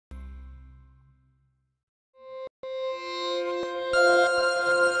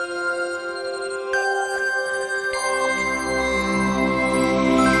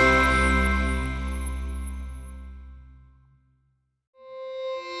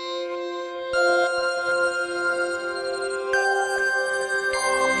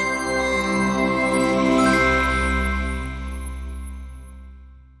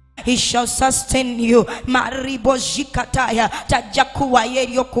He shall sustain you. Maribo jikataya tajja kuwayo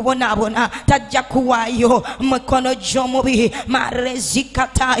eryokubonabona, tajja kuwayo mukono gy'omubi.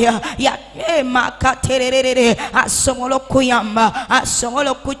 Marezikataya ya makatererere asobola okuyamba,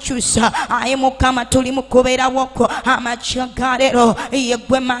 asobola okukyusa. Aye Mukama tuli mu kubeera woko amakya ga leero, ye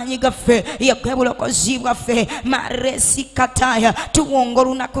gwe maanyi gaffe, ye gwe bulokozi bwaffe. Marezikataya tuwonga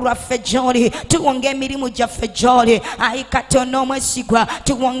olunaku lwaffe gy'oli, tuwonga emirimu gyaffe gy'oli. Ayi Katonda omwesigwa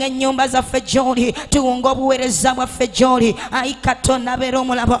tuwonga ennyumba zaffe gy'oli, tuwonga obuweereza bwaffe gy'oli. Ayi Katonda abeera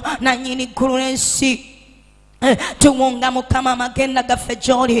omulabo nannyini ggulu n'ensi. Tuwonga Mukama amagenda gaffe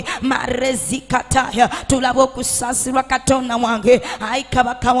gy'oli. Marezikataya tulaba okusaasirwa Katonda wange. Ayi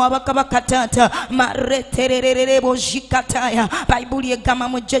Kabaka w'abakabaka taata. Maretererere bozikataya Bayibuli egamba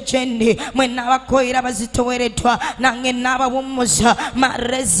mujje gye ndi mwenna abakoyera bazitowereddwa nange n'abawummuza.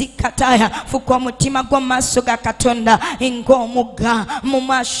 Marezikataya fuka omutima gw'omu maaso ga Katonda ng'omugga mu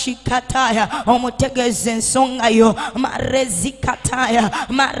mashikataya omutegeeza ensonga yo. Marezikataya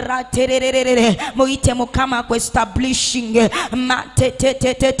maratererere muyite Mukama establishing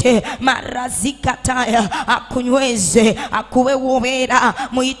matetetete marazikataya akunyweze akuwe wobeera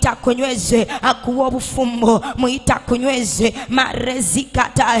muyita kunyweze akuwe obufumbo muyita kunyweze.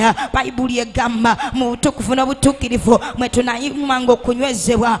 Marezikataya Bayibuli egamba mu butukuvu n'obutuukirivu mwe tunayimanga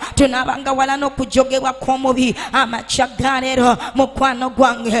okunywezebwa, tunabanga wala n'okujogebwa kw'omubi. Amakya ga leero mukwano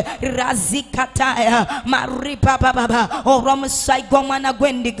gwange razikataya maribababa olw'omusaayi gw'omwana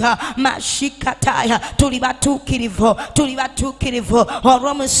gw'endiga. Mashikataya tuli batuukirivu, tuli batuukirivu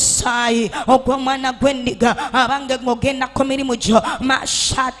olw'omusaayi ogw'omwana gw'endiga. Abange ng'ogenda ku mirimu gyo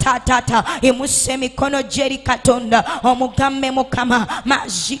mashatatata emussa emikono gye eri Katonda omugambe Mukama.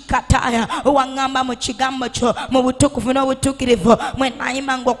 Mazikataya waŋŋamba mu kigambo kyo mu butukuvu n'obutuukirivu mwe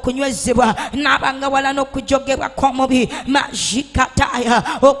nayimanga okunywezebwa n'abanga wala n'okujogebwa kw'omubi. Mazikataya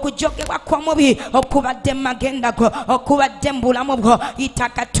okujogebwa kw'omubi okubadde mu magenda go, okubadde mu bulamu bwo, yita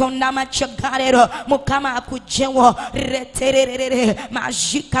Katonda amakya ga leero Mukama akugyewo. Retererere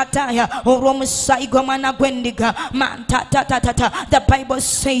mazikataya olw'omusaayi gw'omwana gw'endiga. Mantatatata the Bible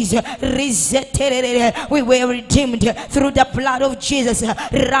says rizeterere we were redeemed through the blood of Jesus.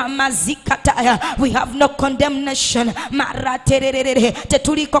 Ramazikataya we have no condemnation. Maratererere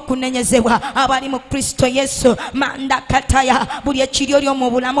tetuliko kunenyezebwa abali mu Kristo Yesu. Mandakataya buli ekiri oli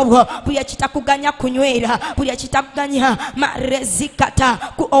mu bulamu bwo, buli ekitakuganya kunywera, buli ekitakuganya marezikata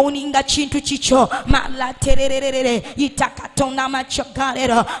ku owninga kintu kikyo. Malatererere yita Katonda amakya ga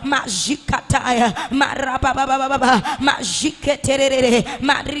leero. Mazikataya marababababa maziketerere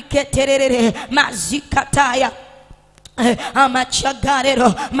mariketerere mazikataya amakya ga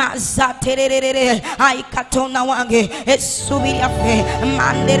leero mazatererere. Ayi Katonda wange essubi lyaffe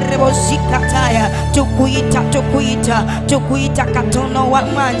manderebo zikataya tukuyita tukuyita tukuyita Katonda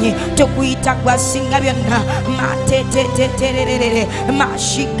w'amaanyi, tukuyita gwasinga byonna. Matetetererere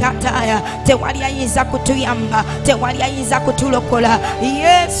mashikataya tewali ayinza kutuyamba, tewali ayinza kutulokola.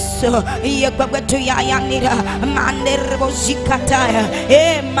 Yesu ye gwe gwe tuyayanira. Manderebo zikataya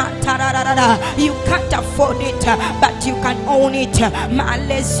matararara you can't afford it but you can own it.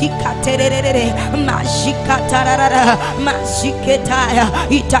 Malezikaterere mazikatarara maziketaya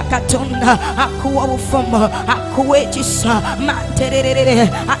itakatonda akuwa bufumbo akuwa ekisa. Matererere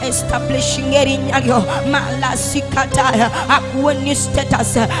establishing erinnya lyo. Malazikataya akuwa new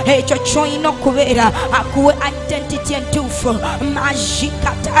status ekyo kyolina okubeera, akuwa identity entuufu.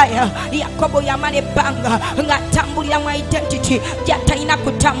 Mazikataya Yakobo yamala ebbanga ng'atambulira mu identity gyatalina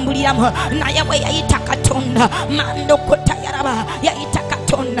kutambuliramu, naye bwe yayita Katonda mandokota yaraba yayita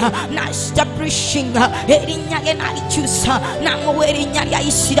Katonda na establishing erinnya lye n'alikyusa n'amuwa erinnya lya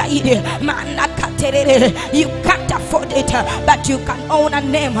Isirayiri. Mandakaterere you can't afford it but you can own a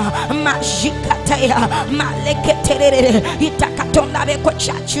name. Mazikataya maleketerere yita Katonda beko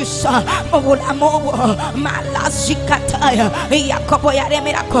kyakyusa mu bulamu obwo. Malazikataya Yakobo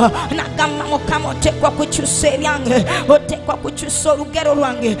yaremerako n'agamba Mukama oteekwa kukyusa ebyange, oteekwa kukyusa olugero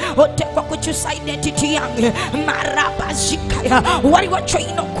lwange, oteekwa kukyusa identity yange. Marabazikaya waliwo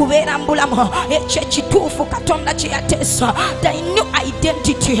kyolina okubeera mu bulamu ekyo ekituufu Katonda kye yateesa. The new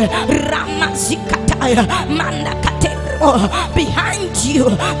identity Ramazikataya mandakaterero behind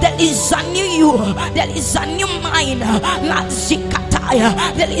you there is a new you, there is a new mind. Lazikataya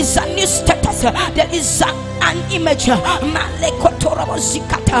there is a new status, there is an image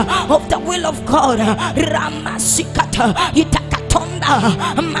Malekotorobozikata of the will of God. Ramazikata Katonda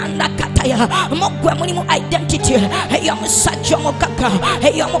mandakataya mugwe mulimu identity ey'omusajja omugagga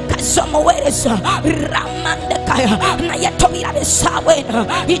ey'omukazi omuweereza. Ramandekaya naye tobiraba essaawa eno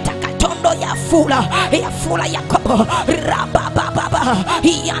yita Katonda yafuula Yakobo rabababa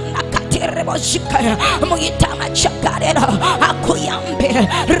yanda katerebo zikaya muyitama chakarera akuyambe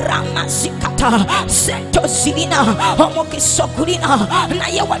ramazikata sento zirina omukisokulina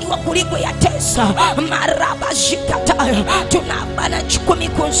naye waliwo kuligwe yatesa maraba zikata tunabana chikumi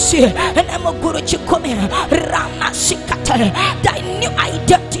kunsi nemuguru chikumi ramazikata thy new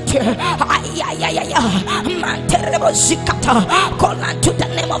identity manterebo zikata call unto the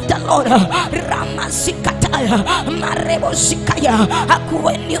name of the Lord ramazikata marebo zikaya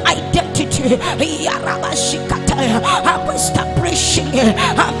akuwe new identity yarabashikata I'm establishing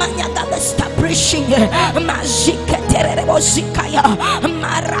amanyaga establishing maziketerebo zikaya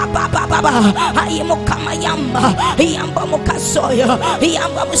marababa ayimukama yamba mukasoya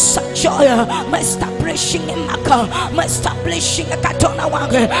yamba musajoya establishing maka establishing katona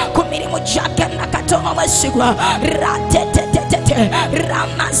wange kumirimu jake na katona wasigwa ratetete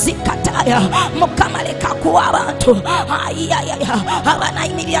ramazikataya mukamaleka kuwa abantu abana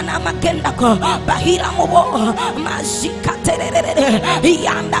imirya namakendako bahira mubo mazikaterere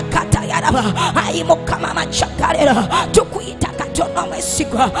yanda katayaraba ayimukama machakarera tukuita katona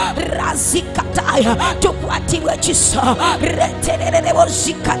wasigwa razikataya tukwatiwe chisa reterere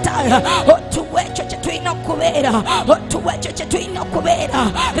wozikataya otuwecho chetuino kubera otuwecho chetuino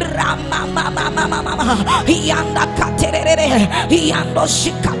kubera ramama yanda katerere yando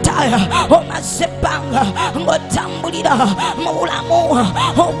shikataya omazebanga ngotambulira mulamu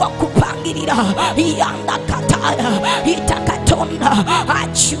obakupangirira yanda kataya itakatonda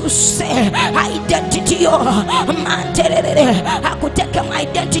achuse identity yo manterere akuteka my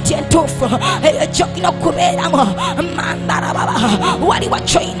identity entufu ejokino kuberamo mandara baba wali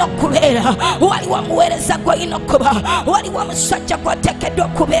wachoino kubera wali wamuwereza kwa ino kuba wali wamusajja kwa tekedwa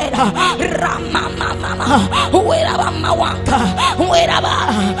kubera ramama wera bamawanka wera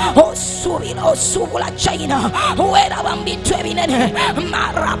ba osubula china wera bambitwe binene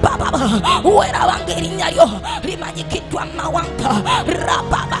marababa wera bangerinyalyo limanyikitwa mawanka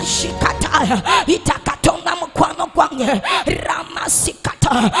rababa shikata itakatonga mukwano kwange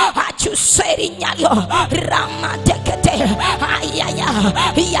ramasikata achuseri nyalyo ramatekete ayaya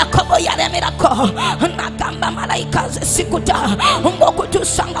yakobo yaremerako nakamba malaika zesikuta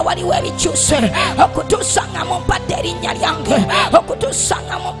okutusanga waliwo ebikyuse okutusanga mumpadde nyalyange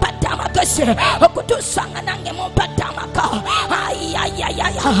okutusanga mumpadde amagese okutusanga nange mumpadde amaka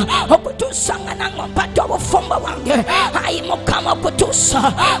ayayaya okutusanga nange mumpadde obufumbo bwange ayi mukama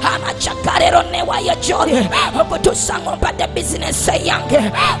okutusa amachakarero newayo gyoli okutusanga mumpadde bizinesi yange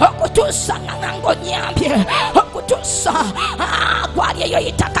okutusanga nange onyambye okutusa gwali eyo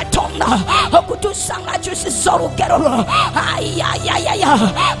yitakatonda okutusanga akyusiza olugero lwo ayayaya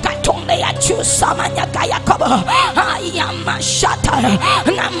katonda yakyusa amanya ga yakobo ayamashata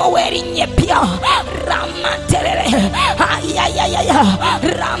namuwa erinnya eppya ramaterere ayayaya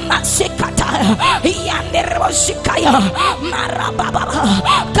ramasikata yanderebosikaya marababa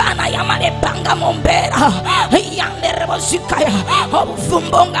kana yamala ebbanga mu mbeera yanderebosikaya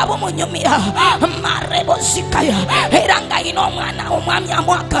obufumbo nga bumunyumira marebozikaya era nga yina omwana omwami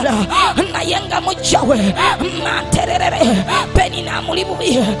amwagala naye nga mujjawe manterere penina muli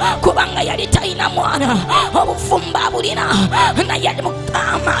bubi kubanga yali talina mwana obufumbo abulina naye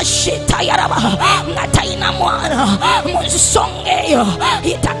amashita yaraba nga talina mwana mu nsonga eyo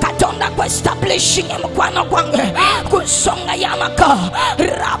itakatonda ku establishing emukwano gwange ku nsonga y'amaka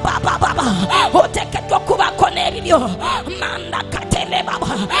rabababa otekeddwa okubako n'ebibyo manda katende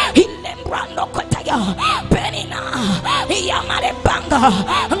baba ilembwando kotaya penina yamala ebbanga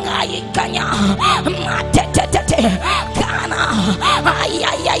ng'ayiganya matetetete kana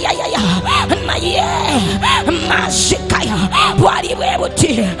ayayayaya naye mazikaya bwali bwe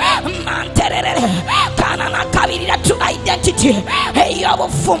buti manterere kana nakabirira tu identity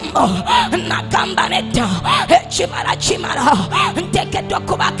ey'obufumbo nagamba nedda ekimala ntekeddwa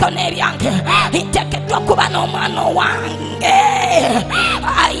okubako n'ebyange ntekeddwa okuba n'omwana wange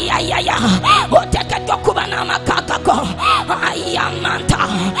ayayaya otekeddwa okuba n'amakakako ayamanta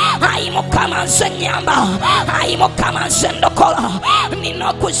ayimukama nze nyamba ayimukama nze ndokola nina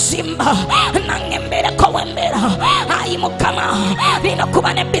okuzimba nange mbeereko wembeera ayimukama nina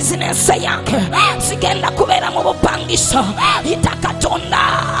okuba ne bizinesi yange sigenda kubeera mu bupangisa itakatonda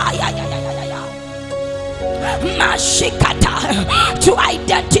mashikata to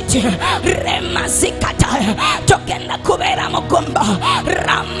identity remazikata togenda kubera mugomba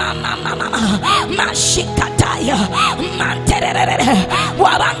ramamama mashikata manterere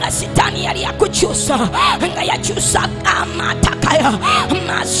wabanga sitani yali yakuchusa nga yachusa amatakaya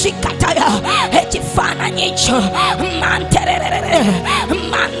mashikata ekifaananyi ekyo manterere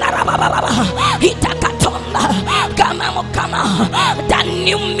mandarababa itakatonda kama Kama, that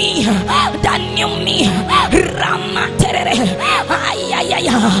new me, Ramatere,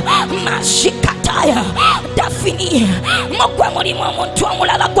 Ayaya, Mashikataya, Dafini, Mokwamori Momontu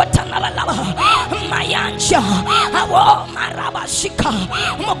Amula Guatanala, Mayanja, Awo Marabashika,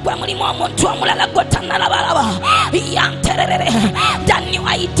 Mokwamori Momontu Amula Guatanala, Yantere, that new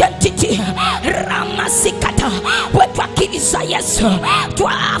identity, Ramasikata, what desires to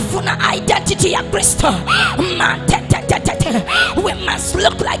have an identity of Christ. We must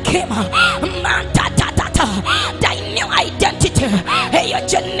look like him. Thy new identity, your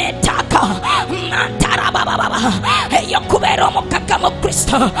genetaka, your kuberomo kakamo Christ.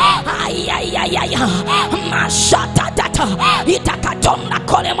 Mashata data, itakatona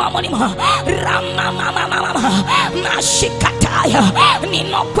kole mamonima, Ramama, Mashikataya,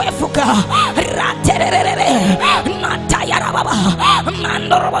 Nino Kwefuka, Raterere, Natayara Baba,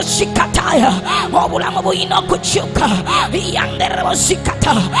 Mandoro Shikataya, Obulamu Inokuchuka, Yandere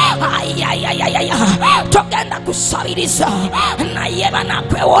Shikata, Toganda Kusabirisa, Nayeva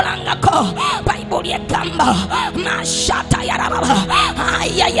Nakweolangako, Bible Gamba, Mashata Yarababa,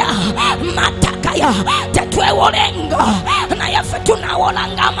 Matakaya, Tetweolenga, Nayafetuna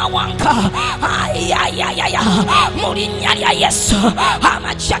Olangama Wanka, Murinya, yes,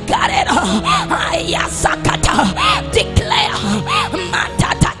 Amachakarera, Ayazakata, declare,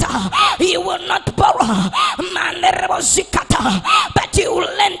 Matatata, you will not borrow, Manerozikata, but you will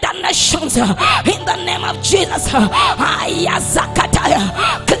lend the nations in the name of Jesus. Ayazakata,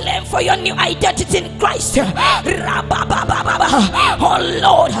 claim for your new identity in Christ. Oh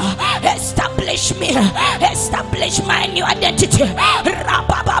Lord, establish me, establish my new identity.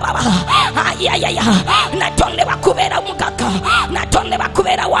 Natonde bakubera mukaka, natonde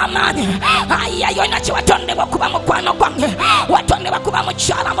bakubera wamani. Ayayo nachi watonde bakuba mukwano kwange, watonde bakuba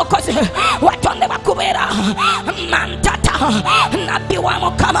muchala mukozi, watonde bakubera mantata, nabi wa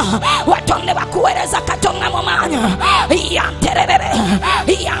mukama, watonde bakuwereza katonga mumanya. Yanterere,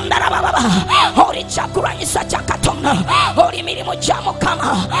 yandarababa, ori chakuranyisa chakatonga, ori mirimu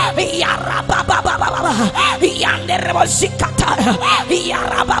jamukama, yarabababa, yanderebo zikata,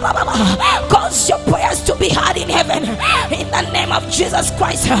 yarabababa. Cause your prayers to be heard in heaven in the name of Jesus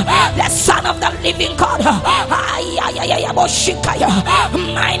Christ, the Son of the living God.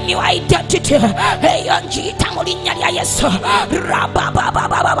 My new identity,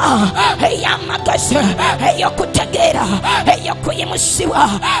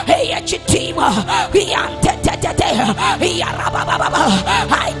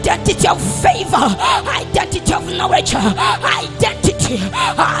 identity of favor, identity of knowledge, identity.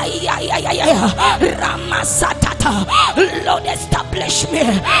 Ramasatata, Lord, establish me,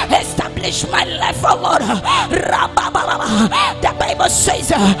 establish my life, oh Lord. The Bible says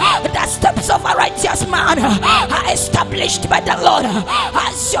the steps of a righteous man are established by the Lord.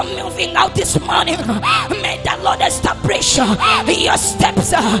 As you're moving out this morning, may the Lord establish your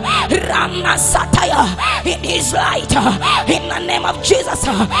steps, Ramasataya, in His light, in the name of Jesus.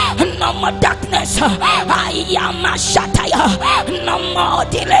 No more darkness, Ayamashataya, no more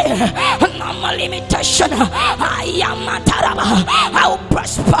delay, no more limitation. I'll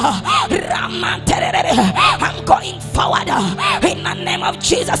prosper. I'm going forward in the name of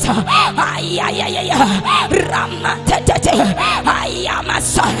Jesus. I am a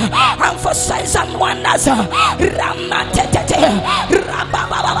son. I'm for signs and wonders.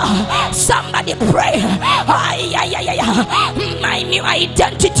 Somebody pray. My new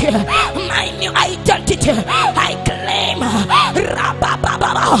identity. My new identity. I claim.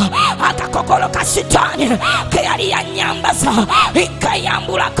 Akakokolo kasitani kearia nyambasa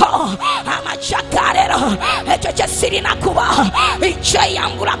ikayambulako amachakarero echoche siri nakuba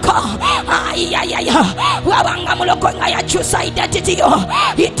ichayambulako ayayaya wabanga muloko ngaya choose identity yo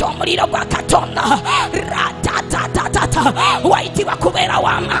itomuliro kwa katonda ratatatata waiti wakubera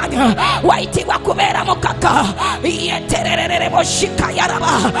wamanya waiti wakubera mukaka yetererere boshika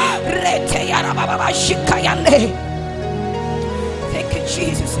yaraba rete yaraba baba shika yande. Thank you,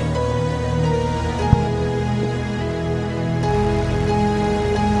 Jesus.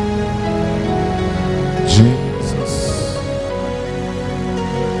 Jesus.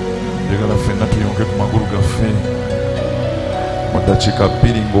 Njagala ffenna tuyonge ku magulu gaffe mu ddakiika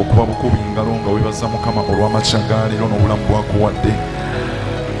bbiri ng'okuba bukubi engalo nga weebaza Mukama olw'amakya ga leero n'obulamu bw'akuwadde.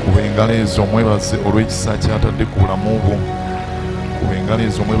 Kuba engalo ezo mwebaze olw'ekisa ky'atadde ku bulamu bwo. Kuba engalo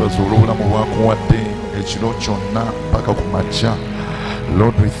ezo mwebaze olw'obulamu bw'akuwadde ekiro kyonna paka ku makya.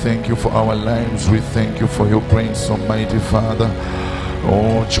 Lord, we thank you for our lives. We thank you for your grace, Almighty Father.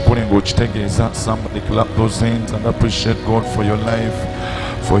 Oh, chikulingo chitegeza. Somebody clap those hands and appreciate God for your life,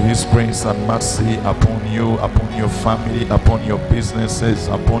 for His grace and mercy upon you, upon your family, upon your businesses,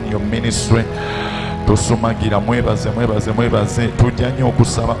 upon your ministry. Tosumagira mwebaze tujja nnyo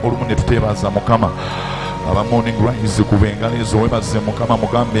okusaba olumu ne tuteebaza Mukama. Aba morning rise kubengalizo webaze Mukama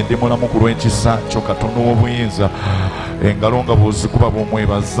mugambe ndi mulamu ku lw'ekisa kyo Katonda w'obuyinza. Engalo nga bw'ozikuba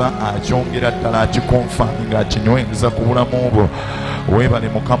bw'omwebaza akyongera ddala akikonfaminga akinyweza ku bulamu bwo. Webale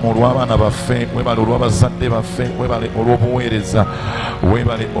Mukama olw'abaana baffe, webale olw'abazadde baffe, webale olw'obuweereza,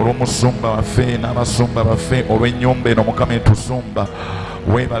 webale olw'omusumba waffe n'abasumba baffe, olw'ennyumba eno Mukama etusumba.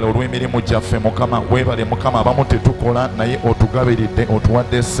 Webale olw'emirimu gyaffe Mukama, webale Mukama abamu tetukola naye otugabiridde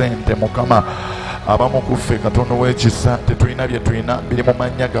otuwadde ssente Mukama. Abamu ku ffe Katonda w'ekisa tetulina bye tulina biri mu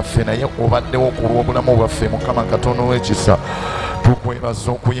mannya gaffe naye obaddewo ku lw'obulamu bwaffe Mukama Katonda w'ekisa.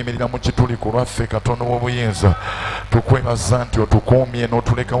 Tukwebaza okuyimirira mu kituli ku lwaffe Katonda w'obuyinza. Tukwebaza nti otukuumye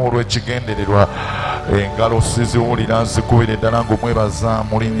n'otulekawo olw'ekigendererwa. Engalo siziwulira zikubire ddala ng'omwebaza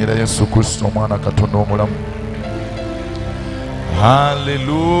mu linnya lya Yesu Kristo omwana Katonda omulamu.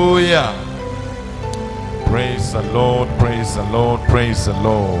 Hallelujah. Praise the Lord, praise the Lord, praise the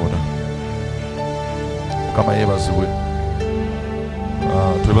Lord. Mukama yeebazibwe.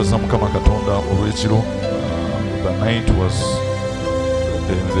 Twebaza Mukama Katonda olw'ekiro. The night was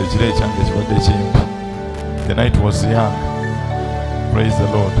ekiro ekyange kibadde kimpi. The night was young. Praise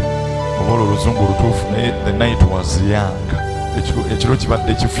the Lord. Oba oluzungu lutuufu naye the night was young. Ekiro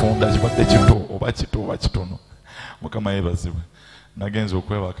kibadde kifunda, kibadde kito oba kitono. Mukama yeebazibwe. Nagenza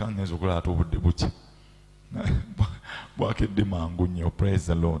okwebaka ngenza okulaba ate obudde buki. Bwakedde mangu nnyo. Praise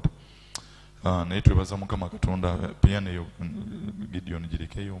the Lord. Naye twebaza Mukama Katonda. Piano eyo Gideon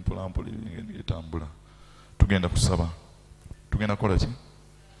girikeyo mpolampola etambula. Tugenda kusaba. Tugenda kukola ki?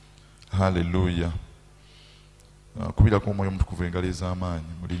 Hallelujah. Kubirako omwoyo omutukuvu engalo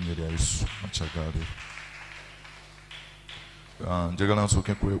ez'amaanyi mu linnya lya Yesu Makyagale. Njagala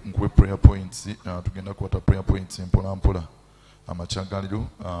nsooke nkuwe prayer points. Tugenda kukwata prayer points mpolampola Amakyagaliru.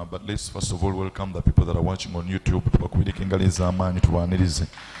 But let's first of all welcome the people that are watching on YouTube. Tubakubireko engalo ez'amaanyi tubaanirize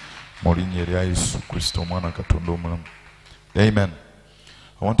mu linnya lya Yesu Kristo omwana Katonda omulamu. Amen.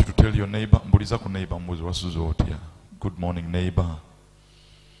 I want you to tell your neighbor, mbuliza ku neighbor mbuzi wasuze otya. Good morning neighbor.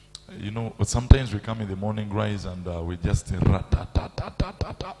 You know, sometimes we come in the morning rise and we just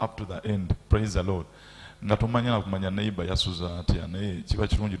rat-tat-tat-tat-tat up to the end. Praise the Lord. Nga tomanya na kumanya neighbor yasuza atya naye kiba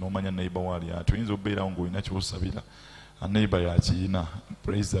kirungi n'omanya neighbor wali ati oyinza obeerawo ng'olina ky'osabira neighbor yakiina.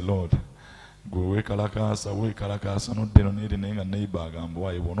 Praise the Lord. Gwe weekalakaasa n'odda eno n'eri naye nga neighbor agamba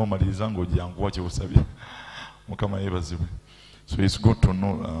waaye bw'onoomaliriza ng'ojjanguwa ky'osabira. Mukama yeebazibwe. So it's good to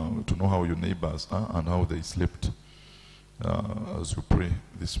know how your neighbors are and how they slept as you pray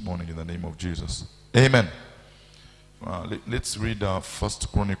this morning in the name of Jesus. Amen. Let's read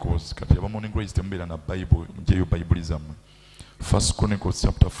First Chronicles. Kati aba morning grace tembera na Bible njeyo Bibleism. First Chronicles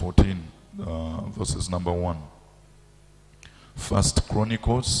chapter 14 verses number 1. First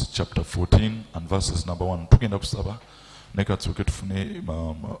Chronicles chapter 14 and verses number 1. Tugenda kusaba nekatsuke tufune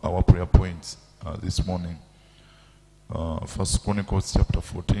our prayer points this morning. First Chronicles chapter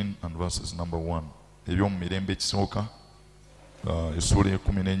 14 and verses number 1. Ebyomu mirembe ekisooka essuula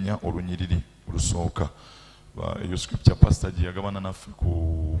 14 olunyiriri olusooka. Eyo scripture pastor gye yagabana naffe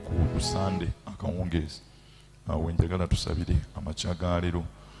ku Sunday akawungeezi. Wenjagala tusabire Amakyagaleero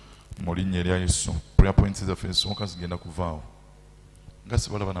mu linnya erya Yesu. Prayer points zaffe esooka zigenda kuvaawo. Nga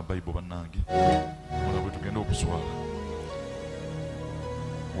sibalaba na Bible bannange. Mula bwe tugenda okuswala.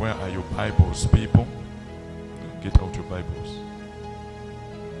 Where are your Bibles, people? Get out your Bibles.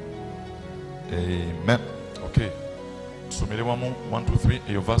 Amen. Okay. Tusomere wamu 1, 2, 3.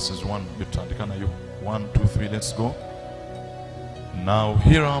 Your verses 1. Bitandika nayo. 1, 2, 3. Let's go. Now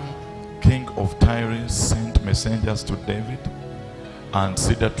Hiram, king of Tyre, sent messengers to David and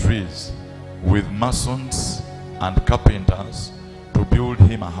cedar trees with masons and carpenters to build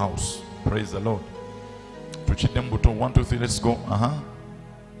him a house. Praise the Lord. Tuchidde mbuto 1, 2, 3. Let's go.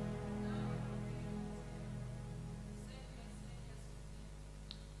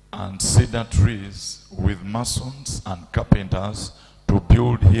 And cedar trees with masons and carpenters to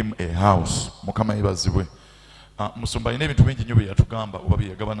build him a house. Mukama yebazibwe. Musumba ine bintu bingi nnyo bye yatugamba oba bye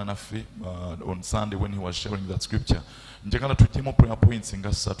yagabana naffe on Sunday when he was sharing that scripture. Njagala tujjemu prayer points nga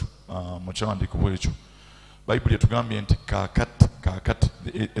 3 mu kyawandiiko bwekyo. Bible yatugambye nti kakati.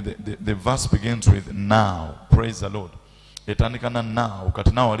 The verse begins with now. Praise the Lord. Etandika na now.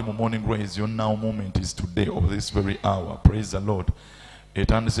 Kati now ali mu morning grace. Your now moment is today or this very hour. Praise the Lord.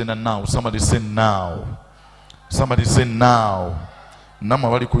 Etandise na now. Somebody say now. Somebody say now. Nama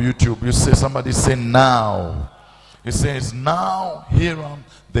wali ku YouTube. You say somebody say now. It says, now Hiram,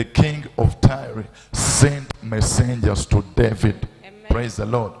 the king of Tyre, sent messengers to David. Amen. Praise the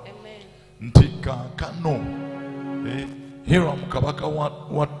Lord. Amen. Ntika kano Hiram kabaka wa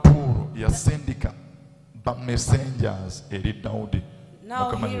Turo yasendika ba messengers eri Daudi.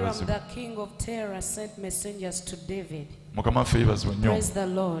 Now Hiram, the king of Tyre, sent messengers to David. Praise the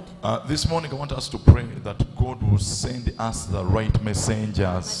Lord. This morning I want us to pray that God will send us the right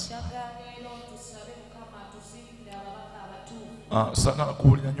messengers. Sagala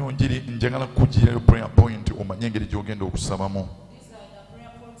kuwulira nnyo njiri njagala kugirayo prayer point omanye engeri gy'ogenda okusabamu.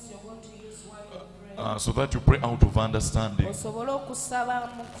 So that you pray out of understanding.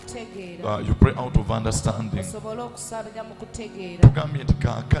 You pray out of understanding. We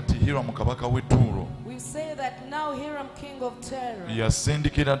say that now Hiram, king of Tyre,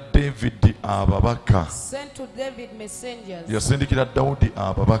 yasendikira David ababaka. Sent to David messengers. Yasendikira Daudi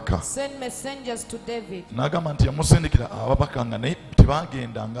ababaka. Send messengers to David. N'agamba nti yamusendikira ababaka nga naye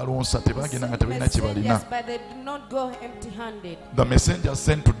tebagenda ngalonsa, tebagenda nga tebalina kye balina. But they did not go empty-handed. The messengers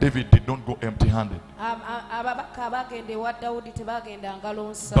sent to David did not go empty-handed.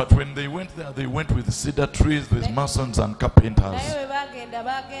 But when they went there, they went with cedar trees, with masons and carpenters.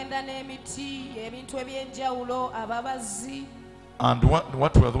 And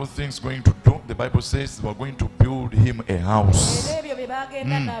what were those things going to do? The Bible says they were going to build him a house. They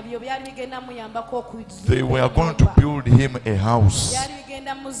were going to build him a house.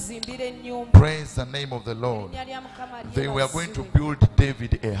 Praise the name of the Lord. They were going to build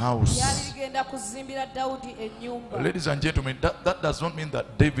David a house. Ladies and gentlemen, that does not mean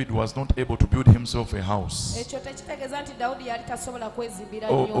that David was not able to build himself a house.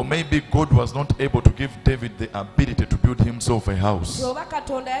 Or maybe God was not able to give David the ability to build himself a house.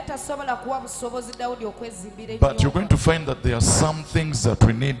 But you're going to find that there are some things that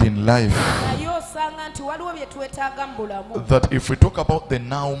we need in life. That if we talk about the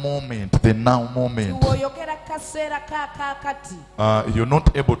now moment, you're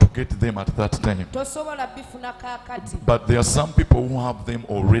not able to get them at that time. But there are some people who have them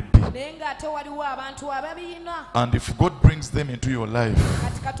already. And if God brings them into your life,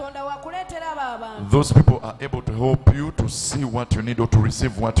 those people are able to help you to see what you need or to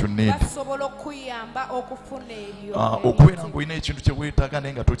receive what you need. Okubeera ng'olina ekintu kye weetaaga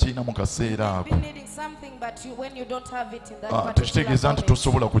naye nga tokirina mu kaseera ako, tekitegeeza nti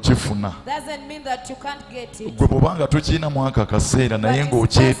tosobola kukifuna. Gwe bw'obanga tokirina mu ako akaseera naye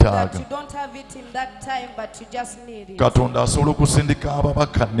ng'okyetaaga, Katonda asobola okusindika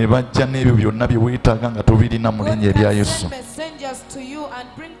ababaka ne bajja n'ebyo byonna bye weetaaga nga tobirina mu linnya erya Yesu.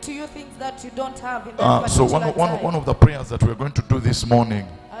 So one of the prayers that we're going to do this morning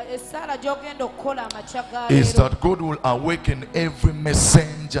is that God will awaken every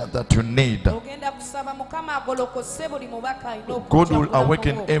messenger that you need. God will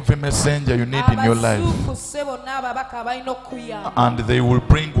awaken every messenger you need in your life. And they will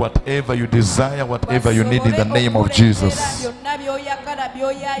bring whatever you desire, whatever you need in the name of Jesus. You're going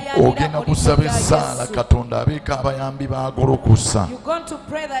to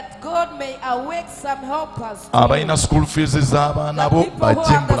pray that God may awake some helpers. School fees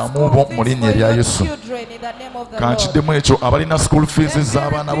mu linnya erya Yesu. Kankiddemu ekyo, abalina school fees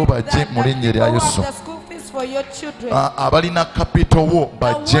z'abaana bo bajje mu linnya erya Yesu. Abalina capital wo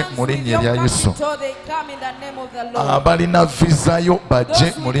bajje mu linnya erya Yesu. Abalina visa yo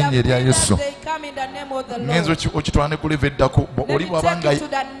bajje mu linnya erya Yesu. Ngenzo okitwale ku level eddako,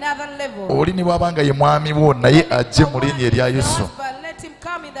 oli ne bw'abanga ye mwami wo naye ajje mu linnya erya Yesu.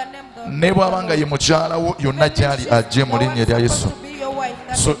 Ne bw'abanga ye mukyala wo yonna gy'ali ajje mu linnya erya Yesu.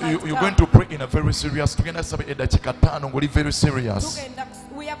 So you're going to pray in a very serious. Very serious.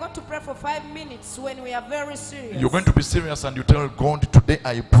 We are going to pray for 5 minutes when we are very serious. You're going to be serious and you tell God, today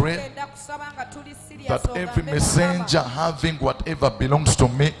I pray that every messenger having whatever belongs to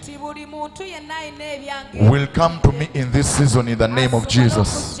me will come to me in this season in the name of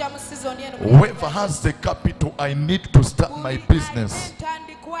Jesus. Whoever has the capital I need to start my business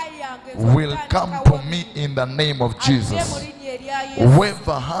will come to me in the name of Jesus.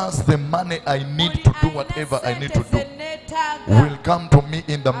 Whoever has the money I need to do whatever I need to do will come to me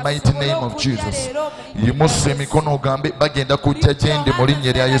in the mighty name of Jesus. Yimuse emikono ogambe bagenda kujja gyendi mu linnya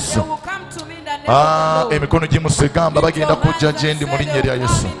erya Yesu. Emikono gimuse gamba bagenda kujja gyendi mu linnya erya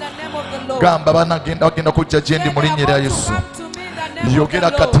Yesu. Gamba bagenda kujja gyendi mu linnya erya Yesu.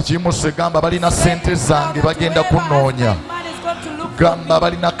 Yogera kati gimuse gamba balina sente zange bagenda kunoonya. Gamba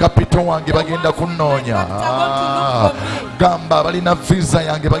balina kapito wange bagenda kunoonya. Gamba balina visa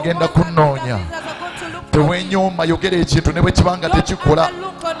yange bagenda kunoonya. Tewenyooma, yogera ekintu ne bwe kibanga tekikola.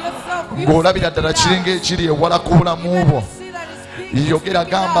 ng'olabira ddala kiringa ekiri ewala ku bulamu bwo. Yogera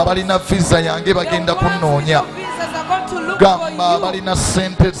gamba balina visa yange bagenda kunnoonya. Gamba balina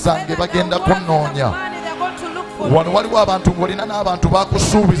sente zange bagenda kunnoonya. Wano waliwo abantu ng'olina n'abantu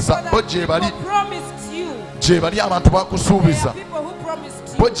bakusuubiza bo gye bali abantu bakusuubiza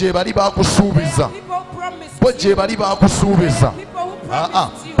bo gye bali bakusuubiza bo gye bali bakusuubiza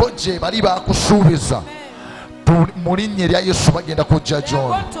bo gye bali bakusuubiza. Mu linnya erya Yesu bagenda kujja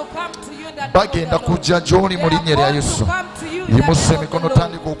gy'oli, bagenda kujja gy'oli mu linnya erya Yesu. Yimusa emikono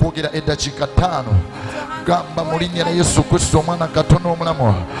tandika okwogera eddakiika 5. Gamba mu linnya erya Yesu Kristo omwana katono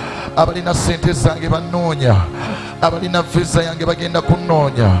omulamu, abalina sente zange bannoonya, abalina visa yange bagenda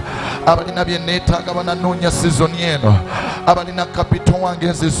kunnoonya, abalina bye neetaaga bananoonya sizoni eno, abalina kapito wange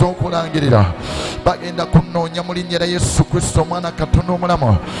nziza okulangirira bagenda kunnoonya mu linnya erya Yesu Kristo omwana katono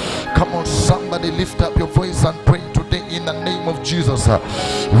omulamu. Come on, somebody lift up your voice and pray today in the name of Jesus.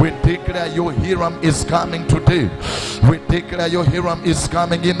 We declare your Hiram is coming today. We declare your Hiram is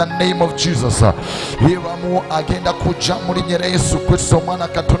coming in the name of Jesus. Hiram agenda kuja mu linnya erya Yesu Kristo omwana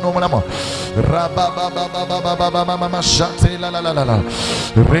katono omulamu. Rabababababababababa shate la la la la la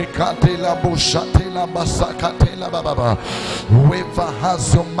rekate la bushate la basakate la bababa. Whoever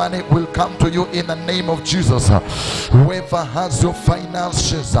has your money will come to you in the name of Jesus. Whoever has your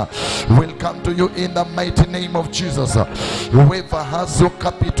finances will come to you in the mighty name of Jesus. Whoever has your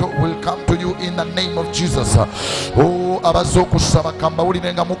capital will come to you in the name of Jesus. Oh, abazokusaba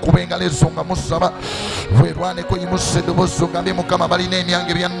kambawulirenga mukubengala ezo nga musaba werwaneko yimusa eddoboozi ogambe Mukama balina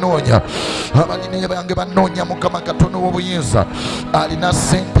emyange byannoonya, abalina ebyange bannoonya Mukama Katonda w'obuyinza. Alina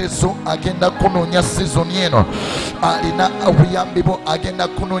sente zo agenda kunoonya sizoni eno, alina obuyambi bwo agenda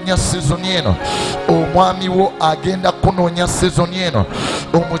kunoonya sizoni eno, omwami wo agenda kunoonya sizoni eno,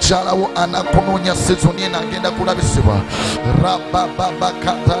 omukyala wo anakunoonya sizoni eno agenda kulabisibwa.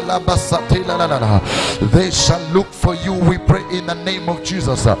 They shall look for you, we pray in the name of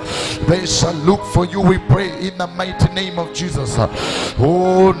Jesus. They shall look for you, we pray in the mighty name of Jesus.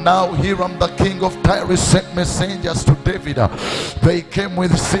 Oh, now Hiram the king of Tyre sent messengers to David. They came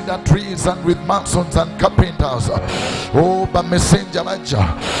with cedar trees and with masons and carpenters. Oh, but messenger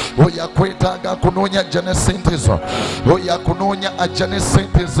baja oya kwetaaga kunoonya ajja sente zo, oya kunoonya ajja ne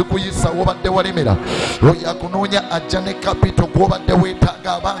sente zikuyisa wobadde walemera, oya kunoonya ajja ne kapito gwobadde weetaaga.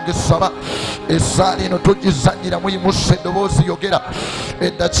 Abange saba essaala eno togizanyiramu, yimusa eddoboozi yogera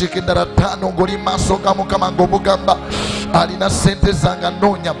eddakiika endala 5 ng'oli maaso ga Mukama ng'omugamba alina sente zange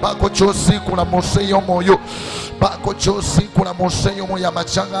anoonya. Baako kyosiikula mu nsi ey'omwoyo, baako kyosiikula mu nsi ey'omwoyo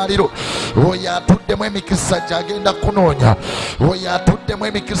amakyangaaliro. Oyo atuddemu emikisa gy'agenda kunoonya, oyo atuddemu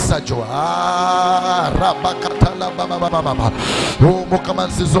emikisa gyo. Rabakatalababababa. Oh, Mukama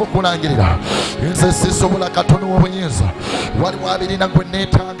nziza okulangirira, nze sisobola Katonda w'obuyinza, waliwo abirina gwe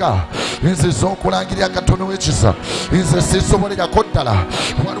neetaaga, nziza okulangirira Katonda w'ekisa, nze sisobolerako ddala,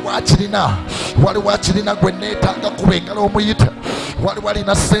 waliwo akirina gwe neetaaga kuba engalo omuyita, waliwo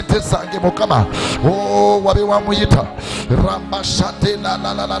alina sente zange Mukama, oh, wabe wamuyita. Rambashate la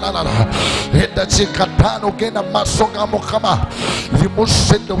la la la la la la. Eddakiika 5 genda maaso ga Mukama,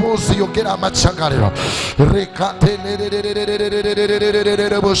 yimusa eddoboozi yogera amakyagaaliro rekate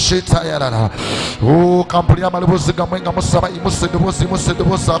bushitayalala. Oh, kampulira amaloboozi gammwe nga musaba, yimusa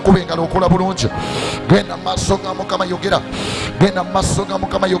eddoboozi akuba engalo okola bulungi. Genda maaso ga Mukama yogera, genda maaso ga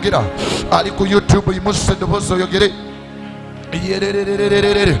Mukama yogera. Ali ku YouTube yimusa eddoboozi oyogere. They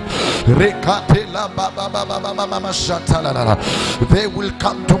will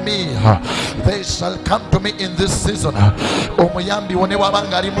come to me, they shall come to me in this season. Omuyambi wone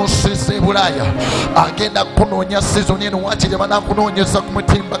wabanga ali mu nsi z'Ebulaaya agenda kunoonya season eno. Wakiri banakunoonyeza ku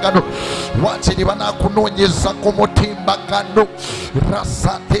mutimbagano, wakiri banakunoonyeza ku mutimbagano.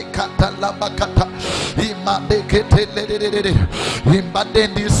 Rasate katalabakata imadeketelelelele. Imbadde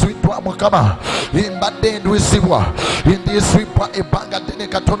ndiswitwa Mukama, imbadde ndwisibwa, ndiswitwa ebbanga ddene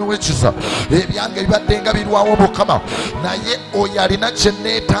Katonda w'ekisa. Ebyange bibadde nga birwawo Mukama, naye oyo alina kye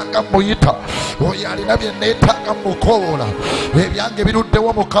neetaaga muyita, oyo alina bye neetaaga mukoola. Ebyange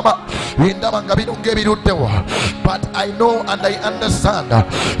biruddewo Mukama, ndaba nga bino ng'ebiruddewo. But I know and I understand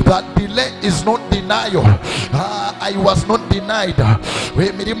that delay is not denial. I was not denied.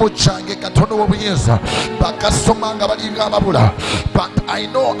 Emirimu gyange Katonda w'obuyinza bakasoma nga balinga ababula. But I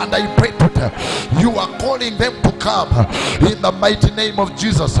know and I pray today, you are calling them to come in the mighty name of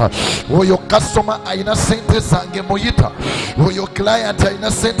Jesus. Oyo customer aina sente zange muyita, oyo client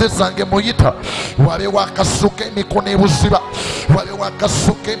aina sente zange muyita. Wabe wakasuka emikono ebuziba, wabe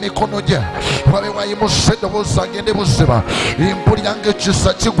wakasuka emikono kunoonya wabe wayimuse eddoboozi agende buziba mpulira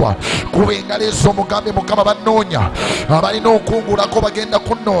ng'ekisa kigwa kuba engalo ezo omugambe Mukama banoonya abalina okungulako bagenda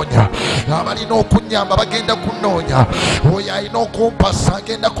kunoonya abalina okunyamba bagenda kunoonya oyo alina okumpasa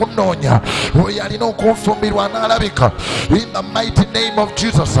agenda kunoonya oyo alina okunfumbirwa n'alabika in the mighty name of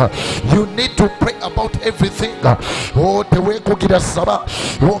Jesus. You need to pray about everything. Oh, tewekugira saba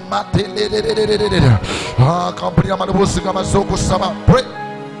oh matelelelelelele kampulira amaloboozi gamaze okusaba pray.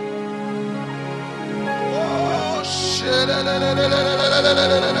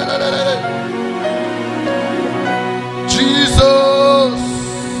 Jesus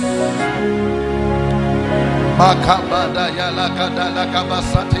makabada yalakada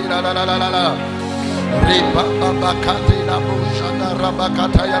lakabasatira la la la la ripa babakatira mushana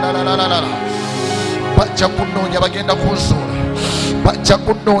rabakata yalala bajja kunoonya bagenda kunzuula bajja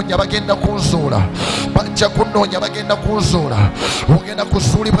kunoonya bagenda kunzuula bajja kunoonya bagenda kunzuula ogenda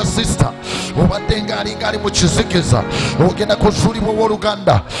kuzuulibwa sisita obadde ng'alinga ali mu kizikiza ogenda kuzuulibwa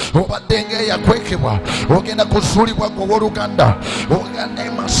owooluganda obadde ng'eyakwekebwa ogenda kuzuulibwa ng'owooluganda ogenda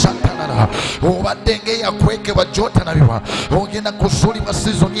emasatanala obadde ng'eyakwekebwa gy'otanabibwa ogenda kuzuulibwa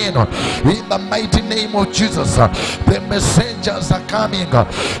sizoni eno in the mighty name of Jesus. The messengers are coming,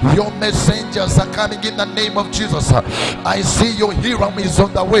 your messengers are coming in the name of Jesus. I see your Hiram is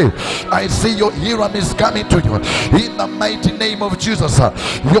on the way. I see your Hiram is coming to you in the mighty name of Jesus.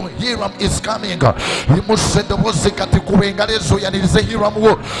 Your Hiram is coming. Your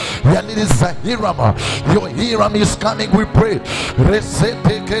Hiram is coming, we pray.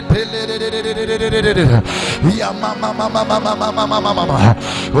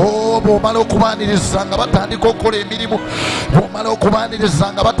 Oh, bw'omala okubaaniriza nga batandika okukola emirimu, bw'omala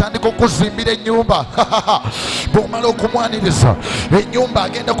okubaaniriza nga batandika okuzimbira ennyumba, bw'omala okumwaniriza ennyumba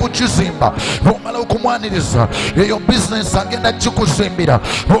agenda kukizimba, bw'omala okumwaniriza eyo bizinesi agenda kikuzimbira,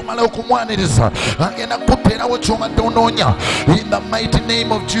 bw'omala okumwaniriza agenda kuteerawo ky'obadde onoonya in the mighty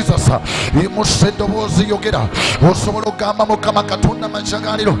name of Jesus. Yimusa eddoboozi yogera osobola okugamba Mukama Katonda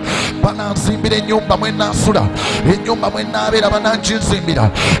Makyagaaliro bananzimbira ennyumba mwe naasula, ennyumba mwe naabeera banankinzimbira,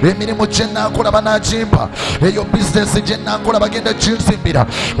 emirimu gye naakola banagimpa, eyo bizinesi gye naakola bagenda kinzimbira.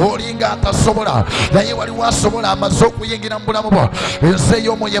 Olinga atasobola naye waliwo asobola amaze okuyingira mu bulamu bwo, ensi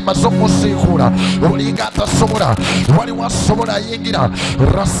ey'omwoyo emaze okumusiikuula. Olinga atasobola waliwo asobola ayingira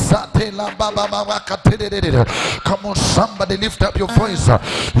rasate la baba katererere. Come on, somebody lift up your voice.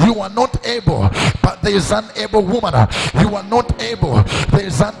 You are not able, but there is an able woman. You are not able, there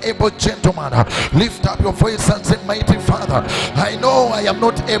is an able gentleman. Lift up your voice and say, Mighty Father, I know I am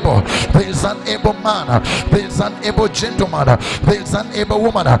not able. There is an able man, there is an able gentleman, there is an able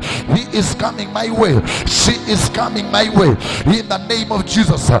woman. He is coming my way, she is coming my way in the name of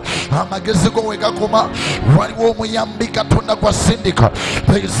Jesus. Amagezi go wegakoma waliwo omuyambi Katonda gwasindika.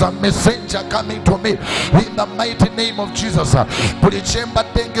 There is a messenger coming to me in the mighty name of Jesus. Buli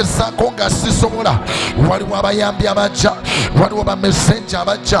kyembadde ngezaako nga sisobola waliwo abayambi abajja, waliwo ba messenger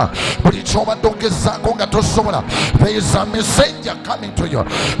abajja. Buli kyobadde ogezaako nga tosobola, there is a messenger coming to you.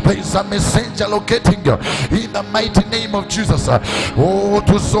 There is a messenger locating you in the mighty name of Jesus. Oh,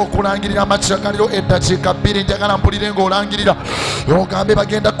 tuzze okulangirira Makyagaaliro eddakiika 2 njagala mpulire ng'olangirira ogambe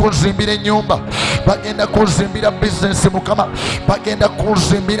bagenda kunzimbira ennyumba, bagenda kunzimbira bizinesi Mukama, bagenda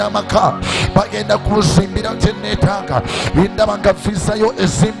kunzimbira amaka, bagenda kunzimbira kye neetaaga. Ndaba nga visa yo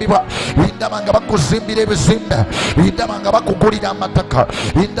ezimbibwa, ndaba nga bakuzimbira ebizimbe, ndaba nga bakugulira amataka,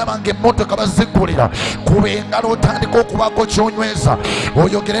 ndaba nga emmotoka bazigulira. Kuba engalo otandika okubaako ky'onyweza,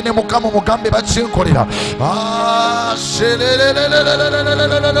 oyogere ne Mukama omugambe bakinkolera.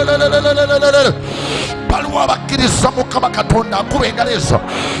 Baliwo abakkiriza Mukama Katonda akuba engalo ezo,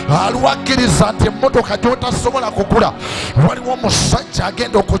 aliwo akkiriza nti emmotoka gy'otasobola kugula waliwo omusajja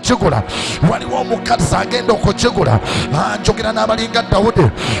agenda okukigula, waliwo omukazi agenda okukigula. Njogera n'abalinga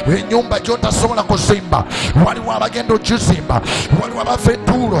Dawudi, ennyumba gy'otasobola kuzimba waliwo abagenda okizimba, waliwo abava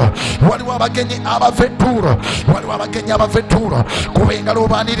ettuulo, waliwo abagenyi abava ettuulo, waliwo abagenyi abava ettuulo. Kuba engalo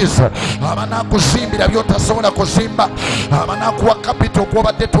obaaniriza abanaakuzimbira by'otasobola kuzimba, abanaakuwa kapito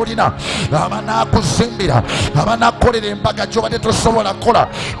gw'obadde tolina, abanaakuzimbira, abanaakolera embaga gy'obadde tosobola kola.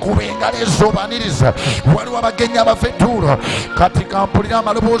 Kuba engalo ezo obaaniriza waliwo abagenyi abava ettuulo. Kati kampulira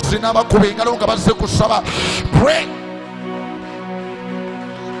amaloboozi n'abakuba engalo nga bazze kusaba. Pray.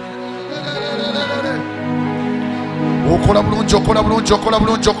 okola bulungi okola bulungi okola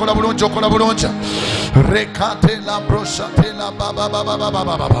bulungi okola bulungi okola bulungi rekate la broshate la baba baba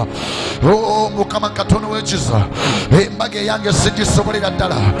baba baba oh mukama katono wekiza embaga yange sigisobolera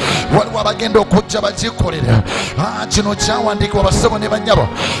ddala waliwo abagenda okujja bagikolera kino kyawandikibwa basebo ne banyabo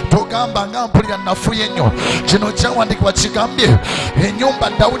togamba nga mpulira nafuye ennyo kino kyawandikibwa kigambye ennyumba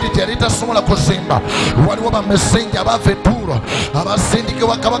Dawudi gyeyali tasobola kuzimba waliwo bamesenja abava Ttuulo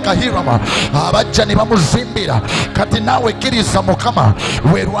abasindikibwa kabaka Hiramu abajja ne bamuzimbira kati naawe kkiriza Mukama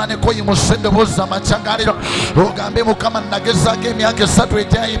weerwaneko yimuse eddoboozi amakya leero ogambe Mukama nagezaako emyaka 3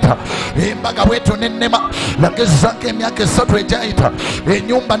 egyayita embaga bwetu nennema nagezaako emyaka 3 egyayita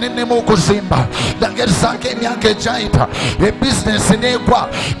ennyumba nennema okuzimba nagezaako emyaka egyayita ebizinesi neegwa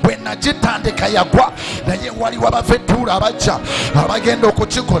bwe nagitandika yagwa naye waliwo abava Ttuulo abajja abagenda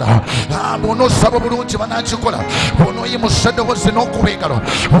okukikola bw'onoosaba bulungi banakikola bw'onooyimusa eddoboozi n'okuba engalo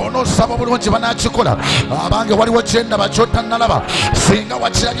bw'onoosaba bulungi banakikola abange waliwo kyendaba kyotannalaba singa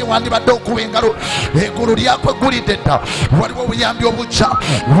wakirabye wandibadde okuba engalo eggulu lyakwegulidde dda waliwo obuyambi obujja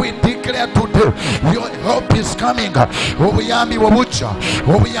we declare today your help is coming obuyambi bwebujja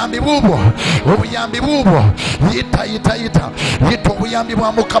obuyambi buubwo obuyambi buubwo yita obuyambi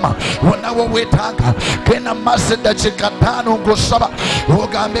bwa Mukama wonawo obwetaaga genda maaso eddakiika 5 ng'osaba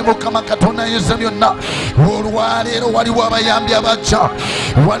ogambe Mukama Katonda ayinza byonna olwaleero waliwo abayambi abajja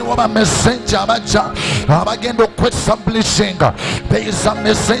waliwo bamesenja abajja abagenda okweestablishinga. There is a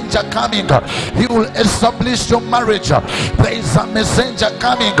messenger coming, he will establish your marriage. There is a messenger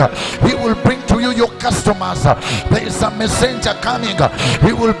coming, he will bring to you your customers. There is a messenger coming,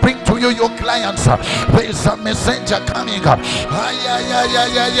 he will bring to you your clients. There is a messenger coming.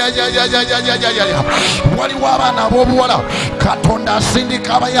 Waliwo abaana ab'obuwala Katonda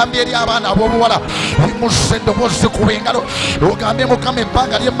asindika abayambi eri abaana ab'obuwala imusa eddoboozi ku b'engalo ogambe Mukama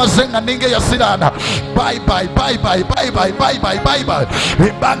ebbanga lyemmaze nga ninga eyasiraana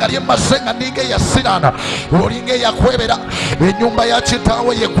ebbanga lyemmaze nga ninga eyasiraana olinga eyakwebera ennyumba ya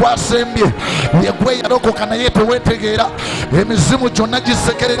kitaawe yegwasembye yegwe yalokoka naye teweetegeera emizimu gyonna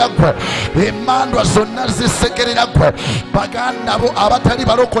gisekerera ggwe emmandwa zonna zisekerera ggwe baganda bo abatali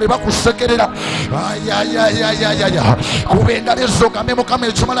balokole bakusekerera kuba engalo ezo ogambe Mukama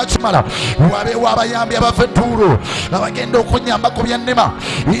ekimala kimala wabeewo abayambi abava Ttuulo abagenda okunyamba ku byennema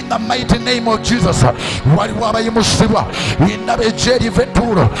in the mighty name of Jesus. Waliwo abayimusibwa endaba ejja eriva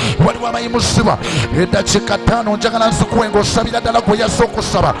Ttuulo waliwo abayimusibwa eddakiika 5 njagala nzikuwe ng'osabira ddala gwe yazze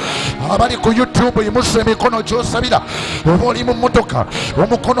okusaba abali ku YouTube yimusa emikono gy'osabira oba oli mu mmotoka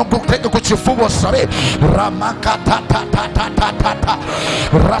omukono guteke ku kifuba osabe ramakatatatata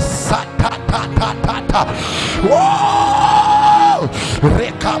rasatatata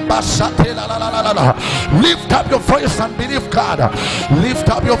lift up your voice and believe God. Lift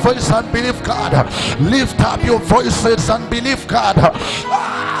up your voice and believe God. Lift up your voices and believe God.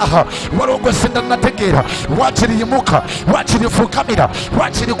 Waliwo gwe sinda nategeera wakiri yimuka wakiri fukamira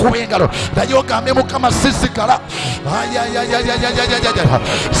wakiri kuba engalo naye ogambe Mukama sisigala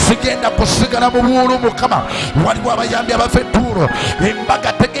sigenda kusigala mu buwulu Mukama. Waliwo abayambi abava Ttuulo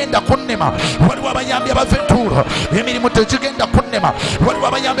embaga tegenda kunnema waliwo abayambi abava Ttuulo emirimu tegigenda kunnema waliwo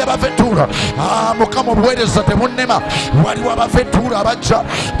abayambi abava Ttuulo Mukama obuweereza tebunnema waliwo abava Ttuulo abajja.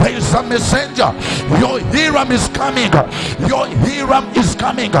 There is a messenger. Your Hiram is coming. Your Hiram is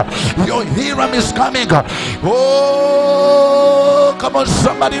coming. Your Hiram is coming. Oh, come on,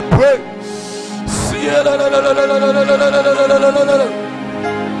 somebody pray.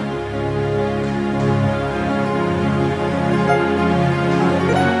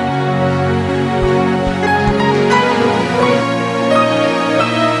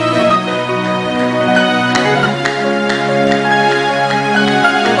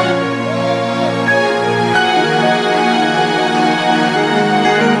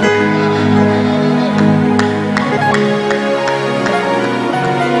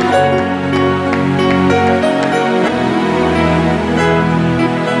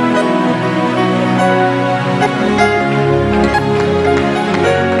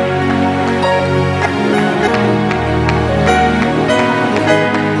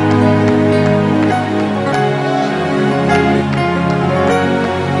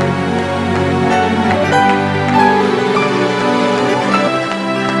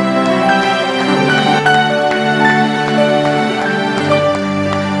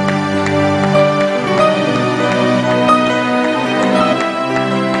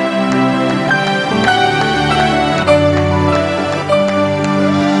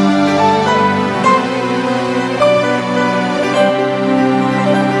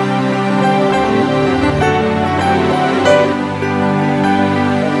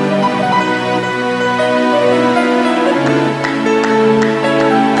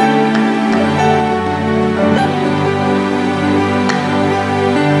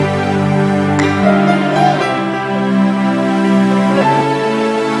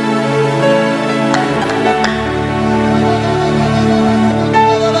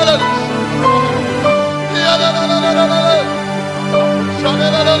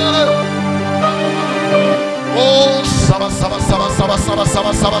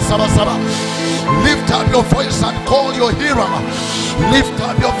 Lift up your voice and call your hero. Lift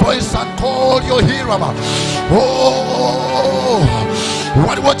up your voice and call your hero. Oh,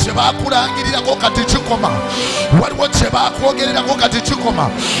 waliwo kye baakulangirirako kati kikoma, waliwo kye baakwogererako kati kikoma,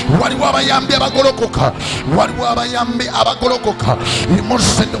 waliwo abayambi abagolokoka, waliwo abayambi abagolokoka.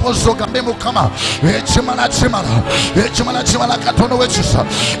 Imusse eddoboozi ogambe Mukama ekimala kimala Katonda w'ekisa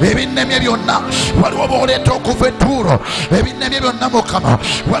ebinnemye byonna, waliwo b'oleeta okuva ettuulo ebinnemye byonna Mukama,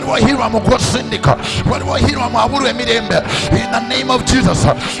 waliwo hiramu gw'osindika, waliwo hiramu abulwa emirembe in the name of Jesus.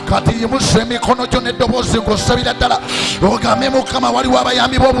 Kati imusse emikono gyo n'eddoboozi ng'osabira ddala ogambe Mukama waliwo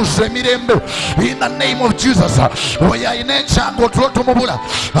abayambi b'obuza emirembe in the name of Jesus. Oyo alina ekyanga otulo tumubula,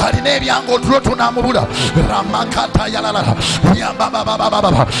 alina ebyanga otulo tunamubula. Ramakata yalalala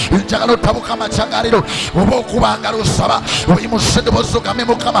yambababababa njagala otabuka amakyagaaliro oba okubanga lusaba oyimusa eddoboozi ogambe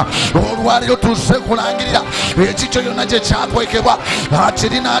Mukama olwaliro tuze kulangirira ekikyo yonna gye kyakwekebwa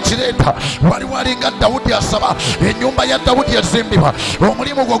akirina akireeta. Waliwo alinga Dawudi asaba ennyumba ya Dawudi ezimbibwa,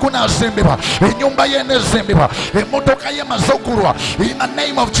 omulimu gwe gunaazimbibwa, ennyumba ye nezimbibwa, emmotoka ye maze oggulwa in the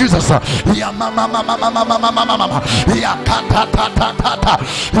name of Jesus. Ya mama ya katatatata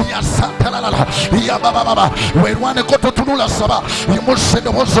ya satalala ya baba werwaneko totunula saba imusse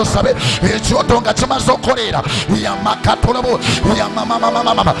eddoboozi osabe ekyoto nga kimaze okukolera ya makatolabo ya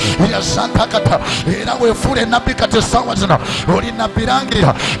mama ya santakata era weefuula ennabbi kati essaawa zino oli nabbi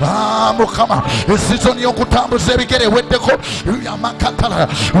langirira Mukama esizoni y'okutambuza ebigere eweddeko ya makatala.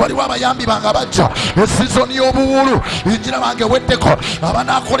 Waliwo abayambi bange abajja esizoni y'obuwulu injira bange eweddeko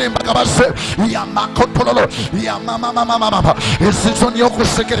abanaakola embaga baze ya makotololo ya mama esizoni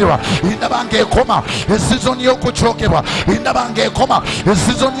y'okusekererwa indaba ng'ekoma, esizoni y'okukyokebwa indaba ng'ekoma,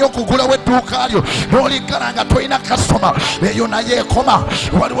 esizoni y'okugulawo edduuka lyo n'oligala nga tolina kasitoma eyo naye ekoma.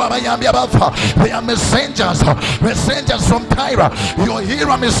 Waliwo abayambi abafa, they are messengers from Tyre. Your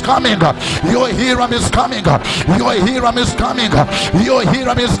hero is coming, your hero is coming, your hero is coming, your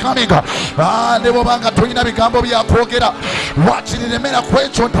hero is coming. Ne bw'obanga tolina bigambo byakwogera wakiriremera ku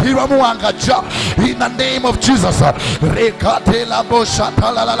ekyo nti hiro muwange ajja in the name of Jesus.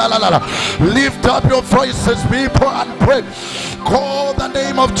 Lift up your voices, people, and pray. Call the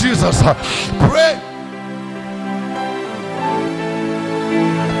name of Jesus. Pray.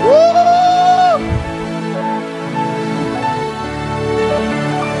 Woo!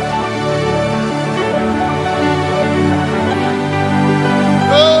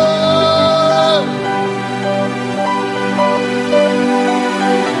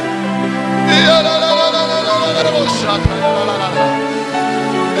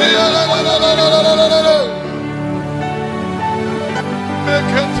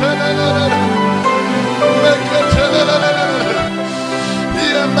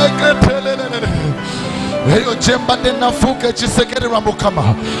 Eyo gyembadde nafuuka ekisekererwa Mukama.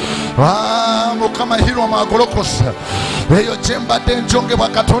 Mukama hiramu agolokose. Eyo gyembadde njongebwa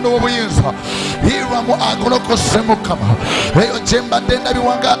Katonda w'obuyinza, hiramu agolokose Mukama. Eyo gyembadde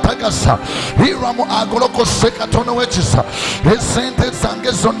ndabibwanga atagasa, hiramu agolokose Katonda w'ekisa. Esente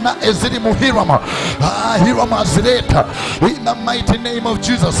zange zonna eziri mu hiramu, hiramu azireeta in the mighty name of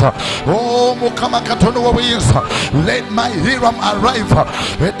Jesus. Oh Mukama Katonda w'obuyinza, let my hiramu arrive.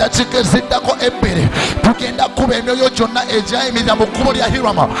 Eddakiika eziddako ebbiri tugenda kuba emyoyo gyonna egyayimirira mu kkubo lya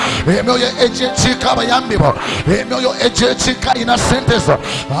hiramu, emyoyo egyekiika abayambibwa, emyoyo egyekiika alina sente zo,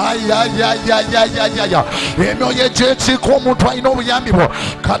 emyoyo egyekiika omuntu alina obuyambibwa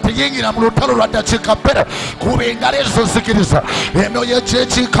kati yingira mu lutalo lwa ddakiika bbiri kuba engalo ezo zikiriza. Emyoyo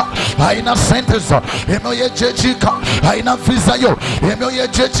egyekiika alina sente zo, emyoyo egyekiika alina visa yo, emyoyo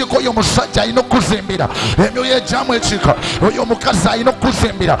egyekiika oyo omusajja alina okuzimbira, emyoyo egyamu ekiika oyo omukazi alina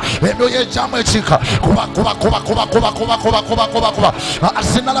okuzimbira, emyoyo egyamu ekiika kuba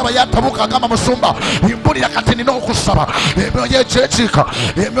asinalaba yatabuka agamba musumba impulira kati nina okusaba. Emyoyo egyekiika,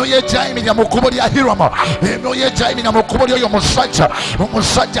 emyoyo egyayimirira mu kkubo lya hiramu, emyoyo egyayimirira mu kkubo ly'oyo omusajja.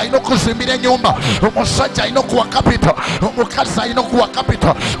 Omusajja alina okuzimbira ennyumba, omusajja alina okuwa kapito, omukazi alina okuwa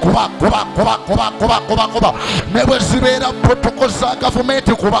kapito. Kuba ne bwe zibeera protoko za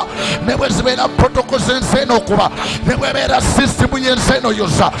gavumenti kuba, ne bwe zibeera protoko z'ensi eno kuba, ne bwebeera sisitimu y'ensi eno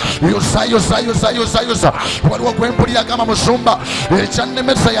yoza. Waliwo gwe mpulira agamba musumba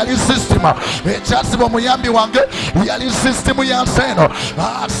ekyannemesa yali sisitima ekyasiba omuyambi wange yali sisitimu ya nseno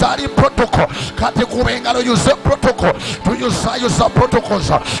asali protocol kati kuba engalo yuze protocol tuyusayuza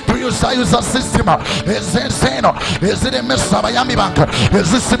protocols tuyusayuza systema ez'enseno eziremesa abayambi bange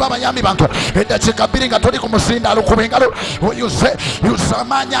ezisiba abayambi bange eddakiika 2 nga toli ku musindaalo kuba engalo oyuze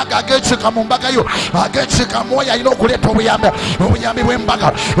amaanyi ago ag'ekika mu mbaga yo ag'ekika mwoyo alina okuleeta obuyambi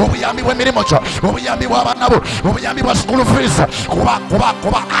bw'embaga obuyambi bw'emirimu gyo obuyambi bw'abaana bo obuyambi bwa school fees kuba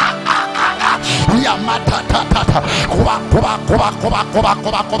yamatatata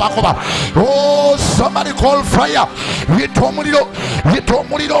kuba. Oh, somebody call fire. Yita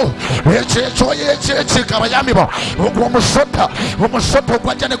omuliro ekyoyo ekyekika abayambi bo ogwo omusota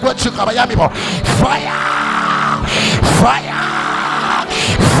ogwajja ne gwekika abayambi bo fire.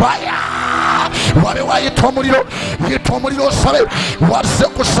 Wabe wayita omuliro osabe wazze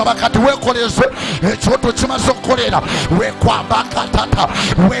kusaba kati weekoleze ekyoto kimaze okukolera wekwabakatata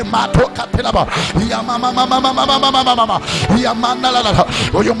wematokateraba yamanalala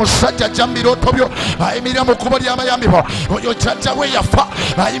oyo musajja ajja mu birooto byo ayimirira mu kkubo ly'abayambi bo oyo jjajja we yafa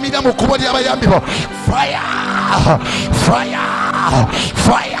ayimirira mu kkubo ly'abayambi bo fire.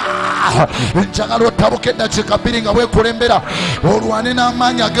 Njagala otabuka eddakiika 2 nga weekulembera olwane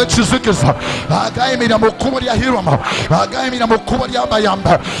n'amaanyi ag'ekizikiza agayimirira mu kkubo lya hirama agayimirira mu kkubo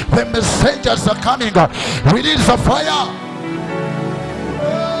ly'abayamba. The messengers are coming. Release the fire.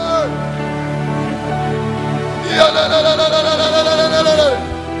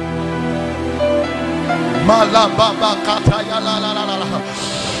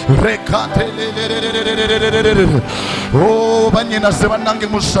 Oh, banyina sebanange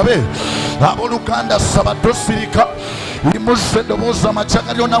musabe abooluganda saba tosirika imuzze eddoboozi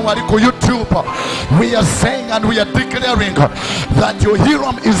amakyaka lyonna wali ku YouTube. We are saying and we are declaring that your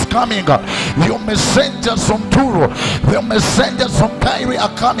Hiram is coming. Your messengers from Turo, the messengers from Kyrie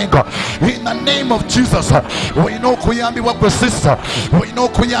are coming in the name of Jesus. We know kuyambibwa gwe sister, we know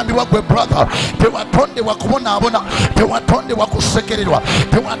kuyambibwa gwe brother. Tewatondebwa kubonaabona, tewatondebwa kusekererwa,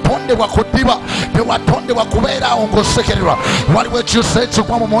 tewatondebwa kudiba, tewatondebwa kubeeraawo ng'osekererwa. Waliwo ekyusa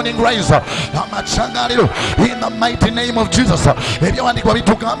ekigwa mu morning rise amakyangaaliro in the mighty name of Jesus. Ebyawandiikibwa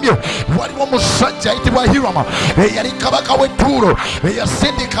bitugambye waliwo omusajja ayitibwa Hirama eyali kabaka w'e Ttuulo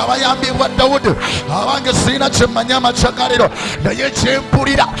eyasindika abayambi bwa Dawudi. Abange sirina kye mmanyi amakyangaaliro naye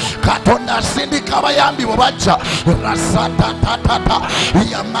kyempulira Katonda asindika abayambi bwe bajja rasatatata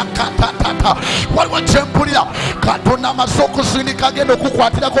yamakatatata. Waliwo kyempulira Katonda amaze okusindika agenda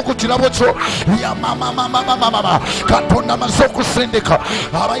okukwatirako ku kirabo kyo yamamamamamamama. Katonda amaze okusindika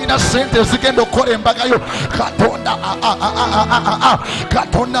abalina sente ezigenda okukola embaga yo.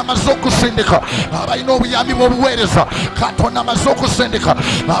 Katonda amaze okusindika abalina obuyambi bw'obuweereza. Katonda amaze okusindika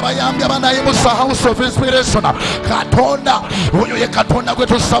abayambi abanayimusa House of Inspiration. Katonda oyo ye Katonda gwe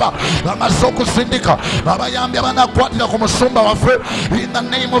tusaba amaze okusindika abayambi abanakwatira ku musumba waffe in the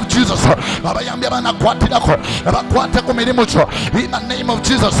name of Jesus. Abayambi abanakwatirako bakwate ku mirimu kyo in the name of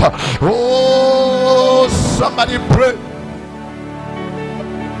Jesus. Oh, somebody pray.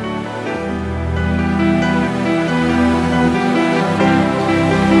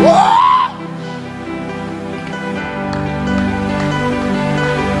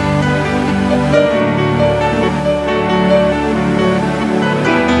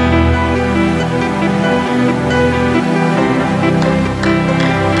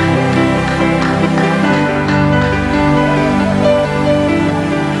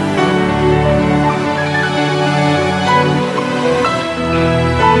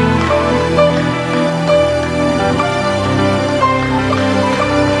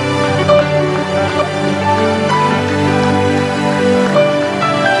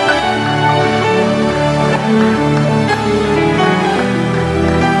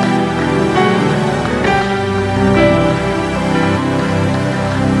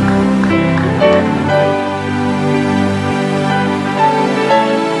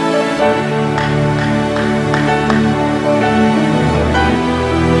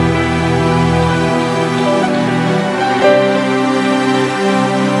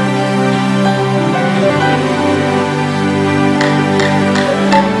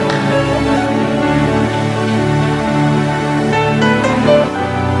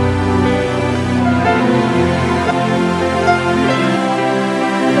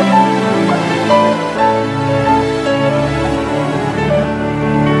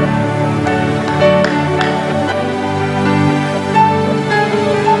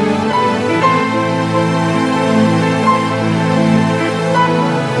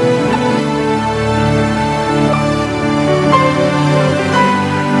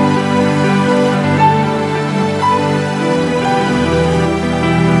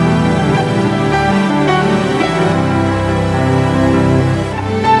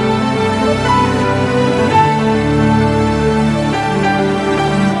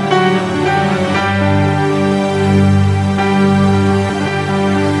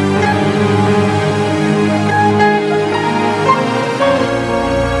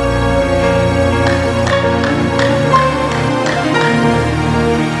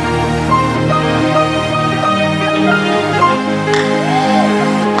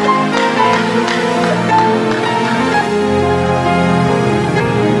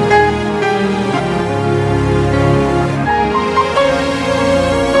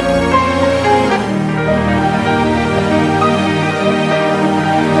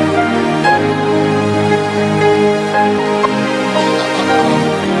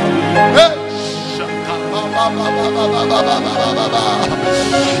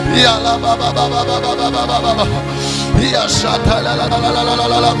 Yala baba baba baba baba baba. Yashata la la la la la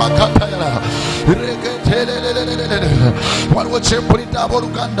la la makata la. Walwochempulita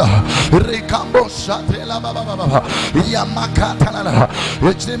boluganda rikambo shatela baba baba yamakata la la.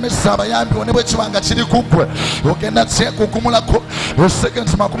 Ekiremesa abayambi ne bwe kibanga kiri kugwe ogenda kyekukumulako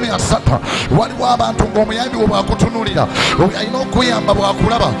seconds 30 waliwo abantu ng'omuyambi bwe bwakutunulira oyo alina okuyamba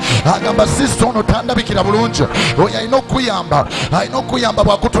bwakulaba agamba sisita ono tandabikira bulungi oyo alina okuyamba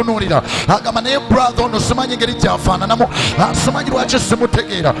bwakutunulira agamba naye brother ono simanyi ngeri gyafaananamu simanyi lwaki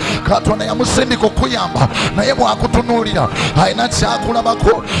simutegeera Katonda yamusindika okuyamba naye bwakutunulira alina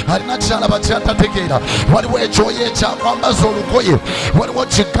kyakulabako alina kyalaba kyatategeera waliwo ekyoyo ekyakwambaza olugoye waliwo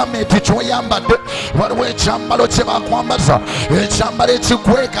kikameti kyoyambadde waliwo ekyambalo kye bakwambaza ekyambalo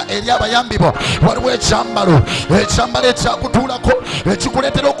ekikweka eri abayambibwa waliwo ekyambalo ekyakutuulako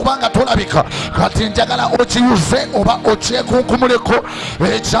ekikuleetera okuba nga tolabika kati njagala okiyuze oba okyekunkumuleko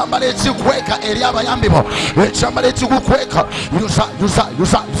ekyambalo ekikweka eri abayambibwa ekyambalo ekikukweka yusa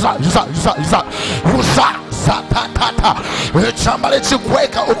satatata ekyambalo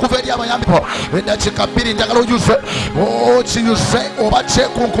ekikweka okuva eri abayambibwa eddakiika 2 njagala oyuze okiyuze oba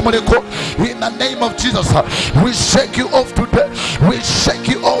kyekunkumuleko in the name of Jesus. We shake you off today. We shake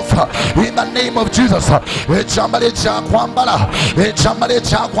you off in the name of Jesus. Ekyambalo ekyakwambala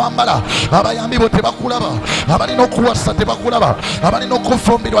abayambi bo tebakulaba abalina okuwasa tebakulaba abalina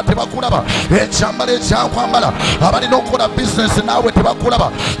okufumbirwa tebakulaba ekyambalo ekyakwambala abalina okukola bizinesi naawe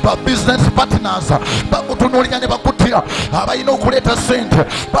tebakulaba ba business partners bakutunuulira ne bakutya abalina okuleeta sente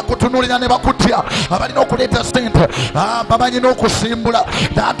bakutunuulira ne bakutya abalina okuleeta sente bamanyi n'okusimbula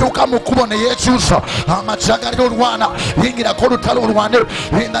n'atuuka mu kkubo ne yeekyusa amakyagaliro olwana yingirako olutalo olwane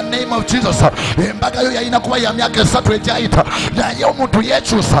in the name of Jesus. Embaga yo yalina kuba ya myaka 3 egyayita naye omuntu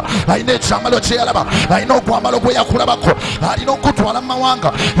yeekyusa alina ekyambalo kyeyalaba alina ogwambalo gwe yakulabako alina okutwala mu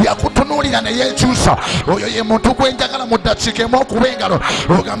mawanga yakutunuulira ne yeekyusa oyo ye muntu gwenjagala mu ddakiika emu okuba engalo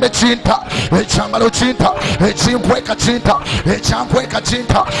ogambe kinta ekyambalo kinta ekinkweka kinta ekyankweka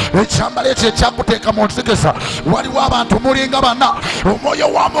kinta ekyambalo ekyo ekyakuteeka mu nsigisa waliwo abantu mulinga bana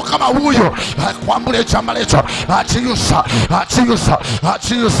omwoyo wa Mukama wuuyo akwambula ekyambalo ekyo akiyusa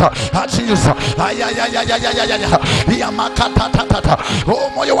yamakatatatata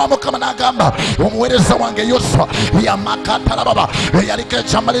omwoyo wa Mukama n'agamba omuweereza wange Yoswa yamakatalababa eyaliko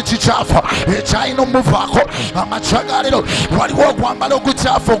ekyambalo ekikyafa ekyalina omuvaako amakyagaliro waliwo ogwambala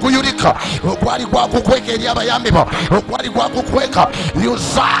ogukyafa oguyulika ogwali gwakukweka eri abayambibwa ogwali gwakukweka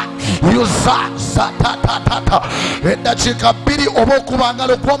yuza satatatata eddakiika 2 oba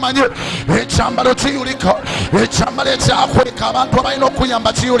okubangala okwomanye ekyambalo kiyulika ekyambalo ekyakweka abantu abalina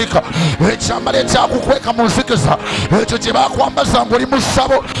okuyamba kiyulika ekyambalo ekyakukweka mu nzikiza ekyo gye bakwambaza ng'oli mu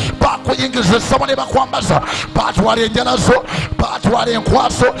ssabo bakuyingiza essabo ne bakwambaza batwala enjala zo batwala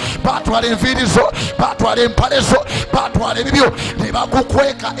enkwaso batwala enviiri zo batwala empale zo batwala ebibyo ne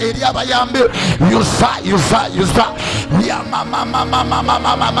bakukweka eri abayambi yusa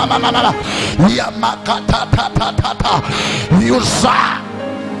yamakatatatata yusa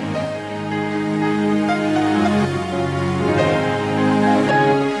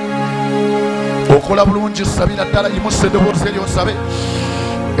okola bulungi sabira ddala yimusa eddoboozi eryo nsabe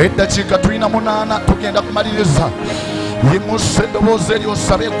eddakiika 38 tugenda kumaliriza yimusa eddoboozi eryo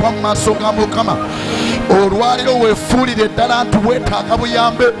nsabe kwa mu maaso ga Mukama olwaliro weefuulire ddala nti weetaaga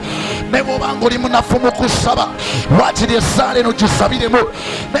buyambe ne bw'oba ng'oli munafu mu kusaba waakiri essaala eno gisabiremu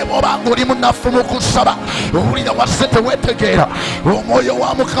ne bw'oba ng'oli munafu mu kusaba owulira wasse teweetegeera omwoyo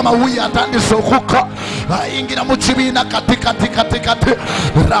wa Mukama wuuyo atandise okukka ayingira mu kibiina kati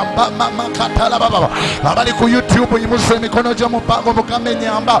rambamamakatalababa abali ku YouTube yimusa emikono gyo mupango Mukama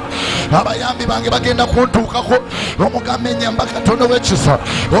ennyamba abayambi bange bagenda kuntuukako omugamba ennyamba Katonda w'ekisa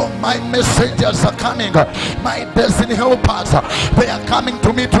my messengers are coming my destiny helpers they are coming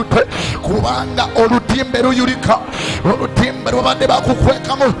to me today kubanga olutimbe luyulika olutimbe lwabadde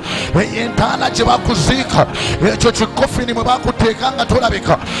bakukwekamu entaana gye bakuziika ekyo kikofini mwe bakuteeka nga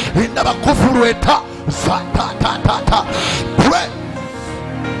tolabika endaba kufulweta satatatata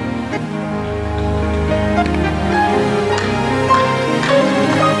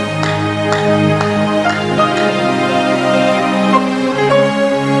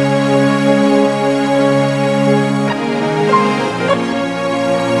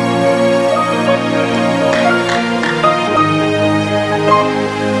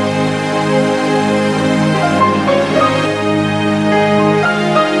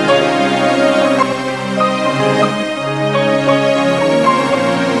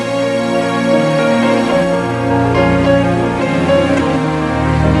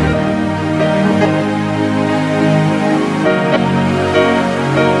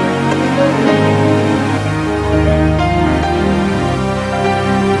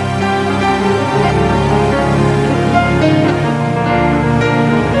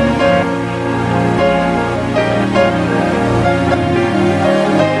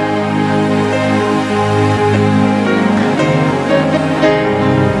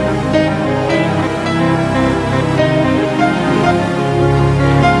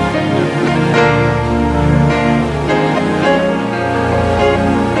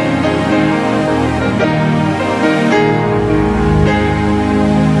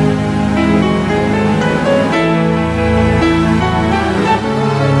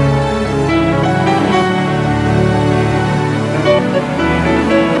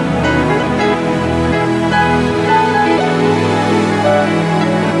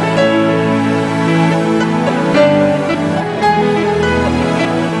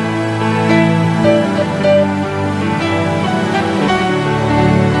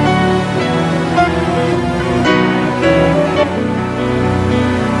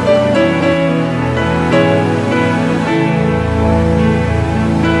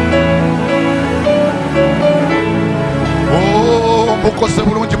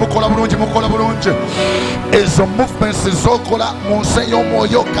mukola bulungi ezo movements zokola mu nsi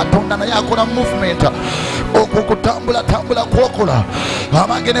ey'omwoyo Katonda naye akola movement okukutambula kwokola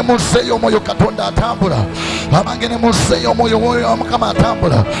abangene mu nsi ey'omwoyo Katonda atambula abangene mu nsi ey'omwoyo wa Mukama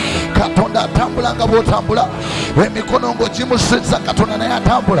atambula Katonda atambula nga bw'otambula emikono ng'ogimusizza Katonda naye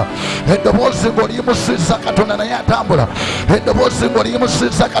atambula eddoboozi ng'oliyimusizza Katonda naye atambula eddoboozi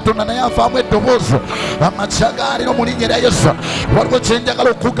ng'oliyimusizza Katonda naye avaamu eddoboozi amakya gaalino mu linnya lya Yesu waliwo kye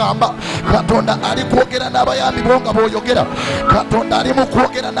njagala okugamba Katonda ali kwogera n'abayambi bo nga bw'oyogera Katonda ali mu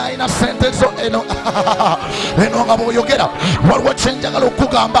kwogera n'alina sente zo eno nga bw'oyogera waliwo kye njagala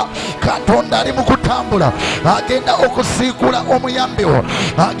okugamba Katonda ali mu kutambula agenda okusiikula omuyambi wo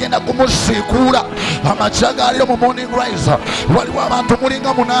agenda kumusiikuula amakya gaalino mu morning rise waliwo abantu mulinga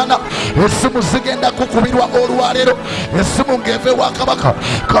 8 essimu zigenda kukubirwa olwaleero essimu ng'eva ewa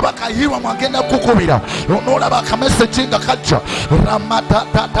kabaka yirwamu agenda kukubira onoolaba akameseji nga kajja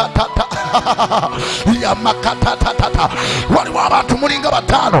ramatatatata yamakatatata waliwo abantu mulinga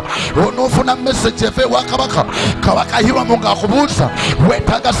 5 onoofuna meseji eva ewa kabaka yirwamu ng'akubuuza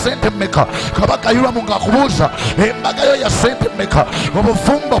weetaaga sente mmeka kabaka yirwamu ng'akubuuza embaga yo ya sente mmeka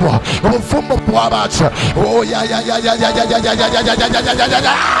obufumbo bw'abakya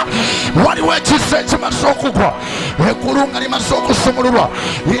waliwo ekisa ekimaze okugwa eggulu nga limaze okusumululwa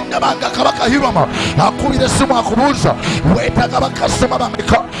ndabanga kabaka Hirama akubira essimu akubuuza weetaaga bakasitoma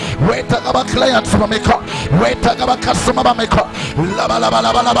bameka weetaaga baclients bameka weetaaga bakasitoma bameka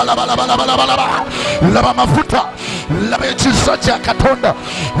laba amafuta laba ekisa kya Katonda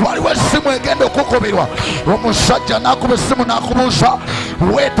waliwo essimu egenda okukubirwa omusajja n'akuba essimu n'akubuuza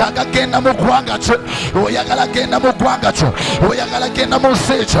weetaaga genda mu ggwanga ki oyagala genda mu ggwanga ki oyagala genda mu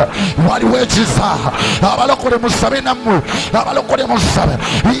nsi ki waliwo ekisa abalokole musabe nammwe abalokole musabe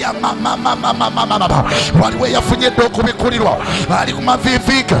waliwo eyafunye dde okubikulirwa ali ku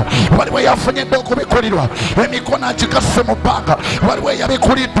maviiviika waliwo eyafunye dde okubikulirwa emikono agikase mu bbanga waliwo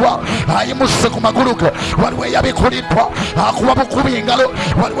eyabikuliddwa ayimuse ku magulu ge waliwo eyabikuliddwa akuba bukubi ngalo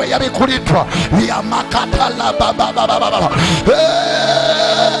waliwo eyabikuliddwa yamakatala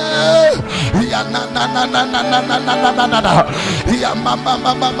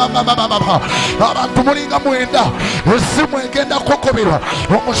abantu mulinga 9 essimu egenda kukubirwa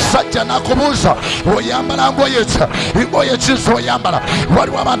omusajja n'akubuuza oyambala ngoye ki z'oyambala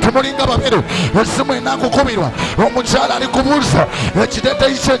waliwo abantu mulinga 2 essimu enakukubirwa omukyala ali kubuuza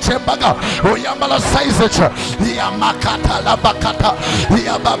ekiteeteeyi kye eky'embaga oyambala sayizi ki yamakatalabakata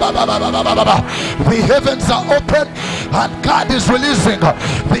yababababababa. The heavens are open and God is releasing.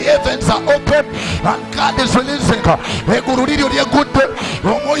 The heavens are open and God is releasing. Eggulu liryo lyegudde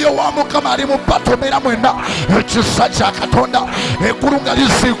omwoyo wa Mukama ali mu batomera mwenda ekisa kya Katonda eggulu nga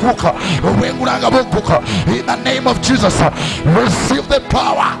lisiikuuka obwengula nga bugguka. In the name of Jesus receive the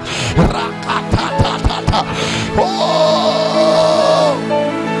power. Rakatatata.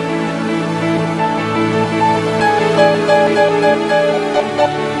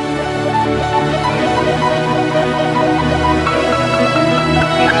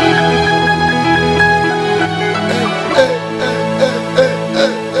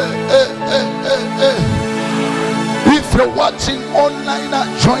 If you're watching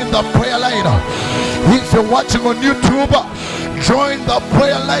online, join the prayer line. If you're watching on YouTube, join the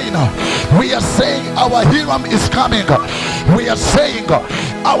prayer line. We are saying our Hiram is coming. We are saying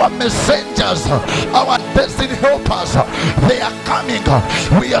our messengers, our destiny helpers, they are coming.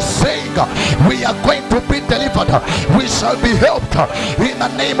 We are saying we are going to be delivered. We shall be helped in the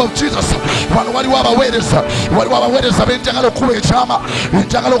name of Jesus. Waliwo abaweereza benjagala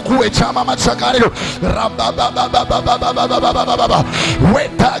okuwa ekyama amacagaliro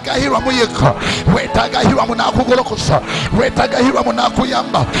weetaaga Hiramu yekka weetaaga Hiramu n'akugolokosa weetaaga Hiramu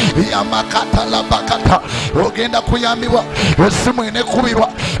n'akuyamba yamakatalabakata ogenda kuyambibwa essimu enekubirwa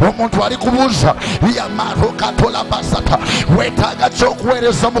omuntu ali kubuuza yamarokatolabasata weetaaga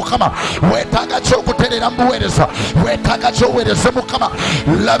ky'okuweereza Mukama weetaaga ky'okuterera mu buweereza weetaaga ky'oweereza Mukama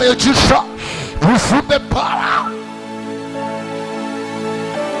laba ekisa receive the power.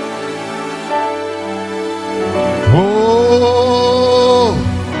 Oh,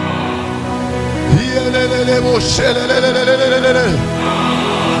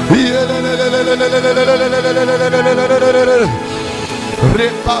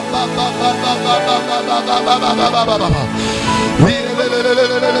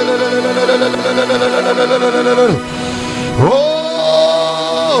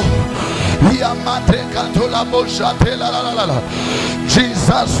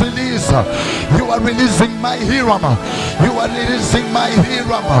 Jesus, release. You are releasing my Hiram. You are releasing my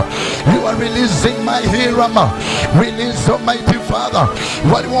Hiram. You are releasing my Hiram. Release, Almighty Father.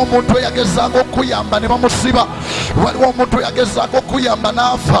 Waliwo omuntu eyagezaako okuyamba ne bamusiba. Waliwo omuntu eyagezaako okuyamba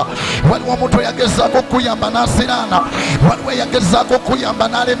n'afa. Waliwo omuntu eyagezaako okuyamba n'asiraana. Waliwo eyagezaako okuyamba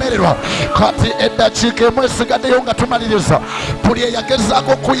n'alemererwa. Kati eddakiika emu esigaddeyo nga tumaliriza. Buli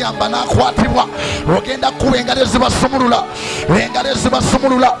eyagezaako okuyamba n'akwatibwa. Ogenda kuba engalo ezibasumulula. Engalo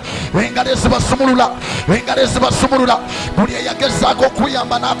ezibasumulula. Engalo ezibasumulula. Engalo ezibasumulula. Buli eyagezaako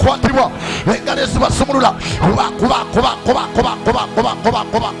okuyamba n'akwatibwa. Engalo ezibasumulula. Kuba.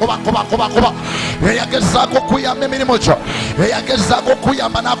 Eyagezaako okuyamba emirimu gyo. Eyagezaako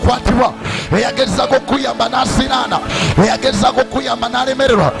okuyamba n'akwatibwa. Eyagezaako okuyamba n'asiraana. Eyagezaako okuyamba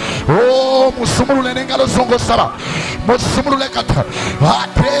n'alemererwa. Musumulule n'engalo zo ng'osaba. Musumulule kata.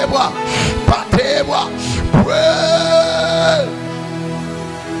 Bateebwa. Bateebwa.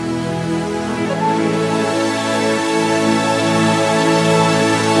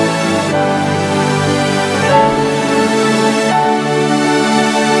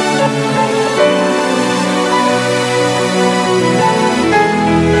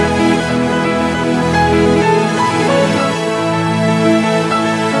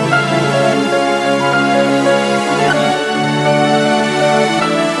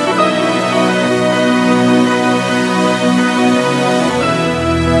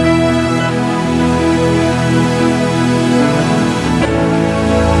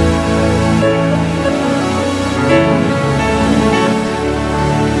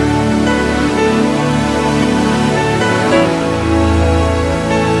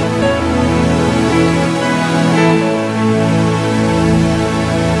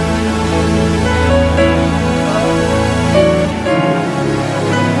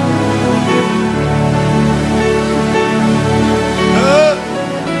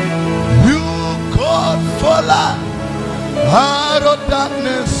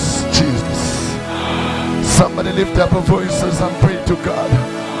 Somebody lift up your voices and pray to God.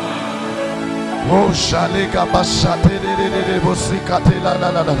 Oh, Shalika Bashate de Bosikate la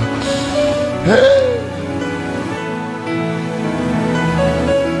la la. Hey.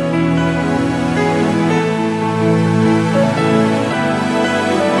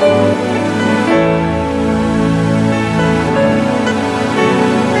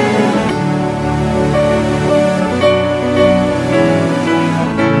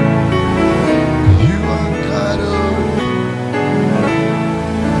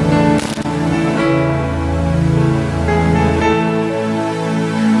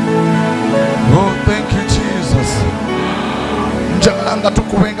 Njagalanga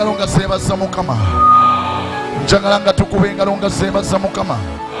tukubenga longa seba za Mukama. Njagalanga tukubenga longa seba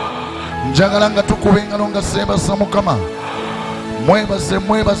za Mukama. Mwebaze.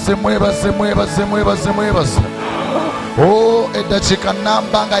 Oh, eddakiika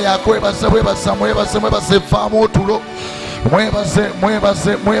nambanga yakwebaza mwebaze faamu otulo. Mwebaze.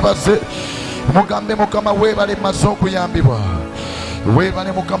 Mugambe Mukama weebale mmaze okuyambibwa.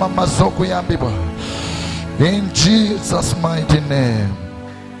 Weebale Mukama mmaze okuyambibwa. In Jesus' mighty name.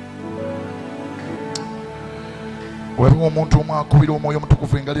 Waliwo omuntu omu akubira omwoyo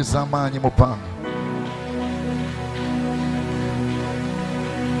omutukuvu engalo ez'amaanyi mu bbanga.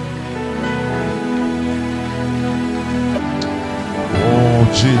 Oh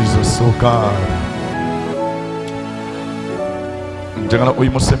Jesus, oh God. Njagala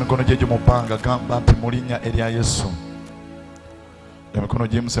oyimusa emikono gye mu bbanga, gamba nti mu linnya erya Yesu. Emikono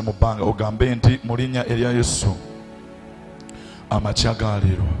gyemuse mu bbanga ogambe nti mu linnya erya Yesu. Amakya ga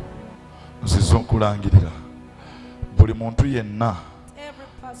leero nzize okulangirira buli muntu yenna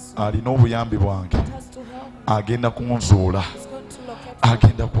alina obuyambi bwange agenda kunzuula.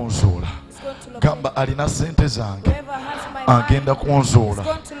 Gamba alina sente zange agenda kunzuula.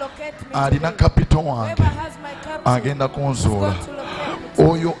 Alina kapito wange agenda kunzuula.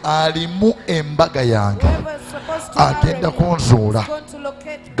 Oyo alimu embaga yange agenda kunzuula.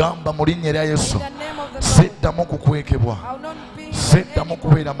 Gamba mu linnya erya Yesu, seddamu kukwekebwa, seddamu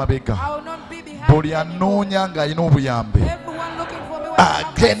kubeera mabega. Buli anoonya ng'alina obuyambi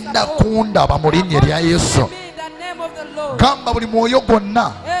agenda kundaba mu linnya erya Yesu. Gamba buli mwoyo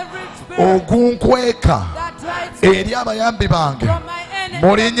gwonna ogunkweka eri abayambi bange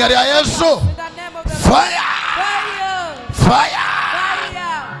mu linnya lya Yesu, fire.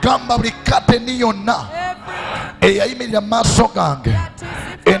 Gamba buli kateni yonna eyayimirira mu maaso gange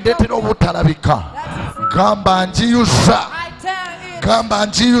endeetera obutalabika, gamba njiyusa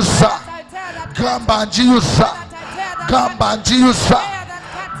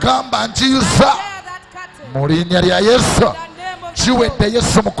mu linnya lya Yesu. kiwedde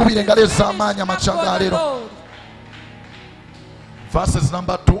Yesu mukubire engalo ez'amaanyi amakyanga leero. Verses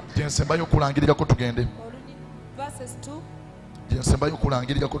number 2 gyensembayo okulangirirako tugende. Verses 2. Gyensembayo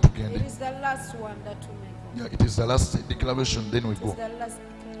okulangirirako tugende. It is the last one that we make. Yeah, it is the last declaration, then we It go. is the last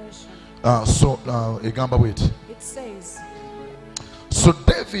declaration. Egamba bweti. It says, so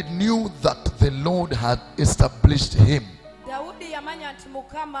David knew that the Lord had established him.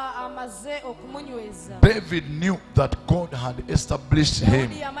 David knew that God had established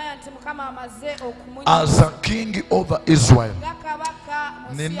him as a king over Israel.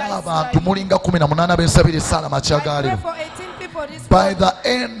 By the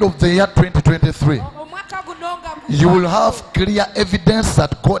end of the year 2023, you will have clear evidence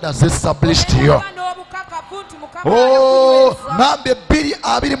that God has established here. Oh, nambe biri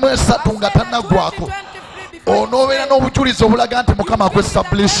abiri mwesatu nga tannagwako onobeera n'obujulizi obulaga nti Mukama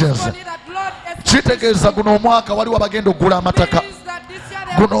akwestablishes. Kitegeeza guno omwaka waliwo abagenda okugula amataka,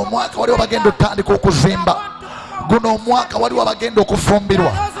 guno omwaka waliwo abagenda okutandika okuzimba, guno omwaka waliwo abagenda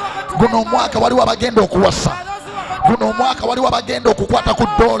okufumbirwa, guno omwaka waliwo abagenda okuwasa, guno omwaka waliwo abagenda okukwata ku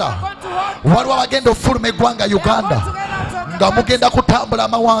ddoola, waliwo abagenda okufuluma eggwanga Uganda nga mugenda kutambula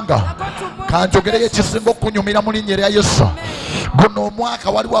amawanga. Kanjogereyo ekisinga okunyumira mu linnya lya Yesu. Guno omwaka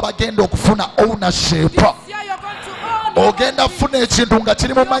waliwo abagenda okufuna ownership. Ogenda kufuna ekintu nga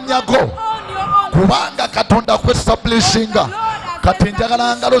kiri mu mannya go, kubanga Katonda akwestablishinga. Kati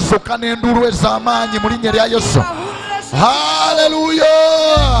njagala ngalo zokka n'enduulu ez'amaanyi mu linnya lya Yesu. Haleluya!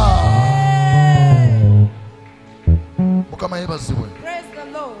 Mukama yeebazibwe.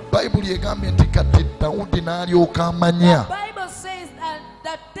 Bayibuli egambye nti kati Dawudi n'alyoka amanya.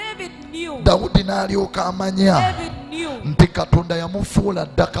 Dawudi n'alyoka amanya nti Katonda yamufuula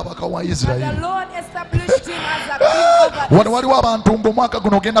dda kabaka wa Isirayiri. Wano waliwo abantu ng'omwaka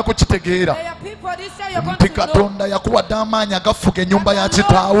guno ogenda kukitegeera nti Katonda yakuwadde amaanyi agafuga ennyumba ya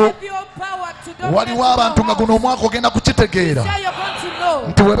kitaawo. Waliwo abantu nga guno omwaka ogenda kukitegeera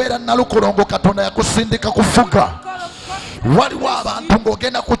nti webeera Nalukolongo Katonda yakusindika kufuga. Waliwo abantu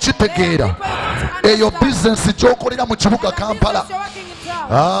ng'ogenda kukitegeera eyo bizinesi gy'okolera mu kibuga Kampala,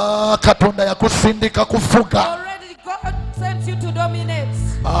 Katonda yakusindika kufuga.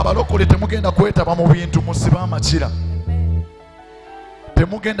 Abalokole temugenda kwetaba mu bintu musiba amakira.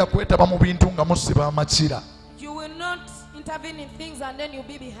 Temugenda kwetaba mu bintu nga musiba amakira.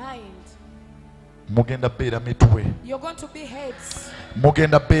 Mugenda beera mitwe.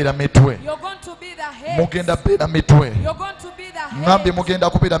 Mugenda beera mitwe. Mugenda beera mitwe. Ngambe mugenda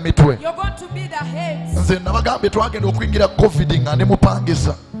kubeera mitwe. Nze nabagambye twagenda okuyingira COVID nga ne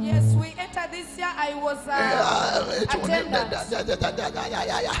mupangisa. Yes, we entered this year. I was attendant.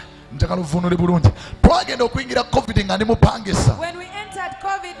 Njagala ovunule bulungi. Twagenda okuyingira COVID nga ne mupangisa. When we entered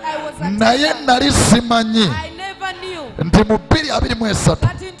COVID, I was attendant. Naye nali simanyi I never knew nti mu 2023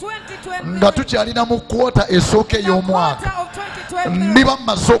 that in 2023, nga tukyalina mu kwota esooka ey'omwaka niba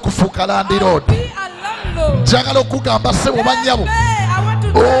mmaze okufuuka landiroodi. Njagala okugamba ssebo bannyabo,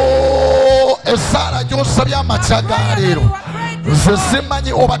 essaala gy'osabye amakya ga leero nze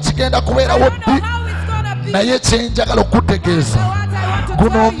simanyi oba kigenda kubeerawo ddi, naye kyenjagala okutegeeza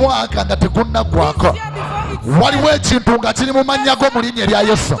guno omwaka nga tegunnaggwako waliwo ekintu nga kiri mu mannya go mu linnya lya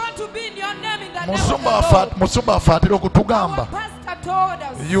Yesu. Musumba afaatira okutugamba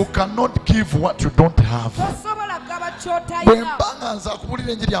you cannot give what you don't have. Bwe mbanga nza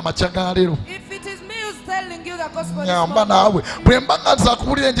kubulira enjiri amakya ga leero nyamba naawe, bwe mbanga nza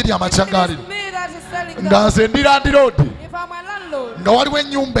kubulira enjiri amakya ga leero nga nze ndi landiroodi nga waliwo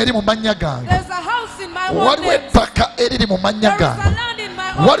ennyumba eri mu mannya gange, waliwo ettaka eriri mu mannya gange,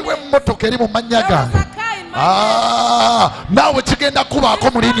 waliwo emmotoka eri mu mannya gange, naawe kigenda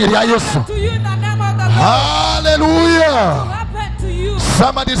kubaako mu linnya lya Yesu. Hallelujah.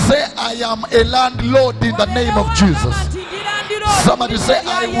 Somebody say, I am a landlord in the name of Jesus. Somebody say,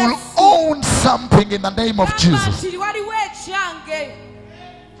 I will own something in the name of Jesus.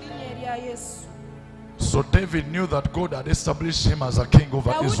 So David knew that God had established him as a king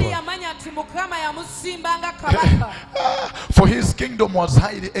over Israel. For his kingdom was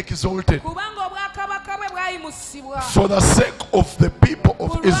highly exalted for the sake of the people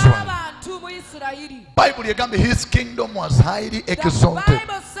of Israel. Bible yagambye his kingdom was highly exalted.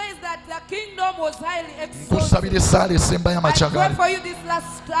 Kusabira essaala esemba y'amakyagalo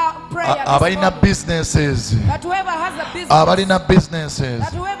abalina businesses, abalina businesses,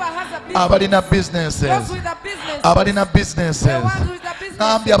 abalina businesses, abalina businesses,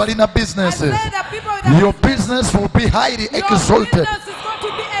 nambye abalina businesses, your business will be highly exalted.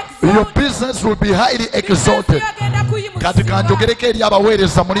 Your business will be highly exalted. Kati kanjogereko eri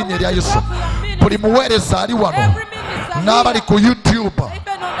abaweereza mu linnya lya Yesu. Buli muweereza ali wano n'abali ku YouTube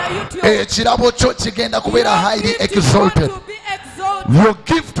ekirabo kyo kigenda kubeera highly exalted. Your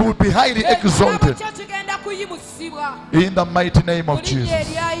gift will be highly exalted in the mighty name of Jesus.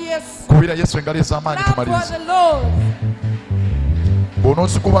 Kubira Yesu engalo ez'amaanyi tumaliriza.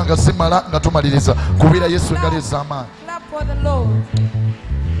 Bw'onoozikuba nga simala nga tumaliriza. Kubira Yesu engalo ez'amaanyi.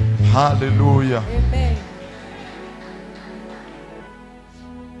 Hallelujah.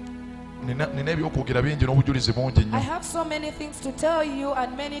 Nina ebyokwogera bingi n'obujulizi bungi nnyo.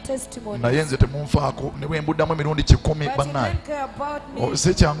 Naye nze temunfaako ne bwe mbuddamu emirundi 10 bannaaye.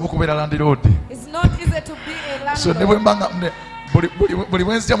 Si kyangu okubeera landlord. So ne bwe mbanga buli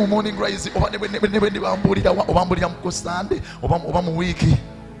bwe nzija mu morning rise oba ne bwe ndibambuulira oba mbuulira mu Sunday oba mu wiiki.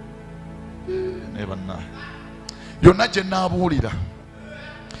 Ne bannaaye yonna gye nnaabuulira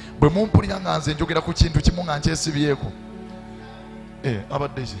bwe mumpulira nga nze njogera ku kintu kimu nga nkyesibyeko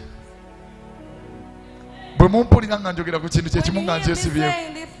abadde ki bwe mumpulira nga njogera ku kintu kyekimu nga nkyesibyeko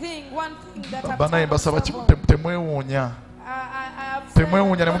banaye mbasaba temwewuunya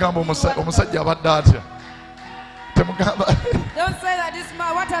ne mugamba omusajja abadde atya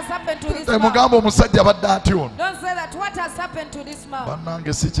temugamba omusajja abadde atya ono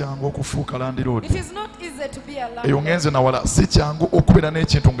bannange si kyangu okufuuka landiroodi eyo ngenze nawala si kyangu okubeera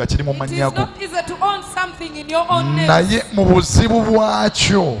n'ekintu nga kiri mu mannyago naye mu buzibu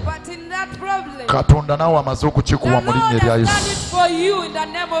bwakyo Katonda naawe amaze okukikuwa mu linnya erya Yesu.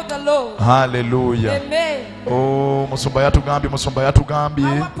 Haleluya. Musumba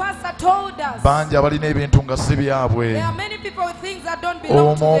yatugambye bangi abalina ebintu nga si byabwe.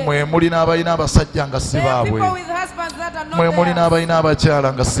 Omwo mwe muli n'abalina abasajja nga si baabwe. Mwe muli n'abalina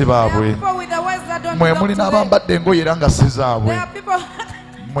abakyala nga si baabwe. Mwe muli n'abambadde engoye era nga si zaabwe.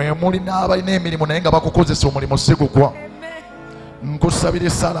 Mwe muli n'abalina emirimu naye nga bakukozesa omulimu si gugwa. Nkusabira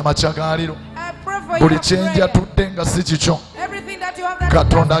essaala makyagaaliro buli kyenja tudde nga si kikyo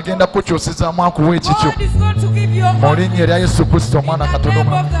Katonda agenda kukyusizaamu akuwa ekikyo mu linnya erya Yesu Kristo omwana Katonda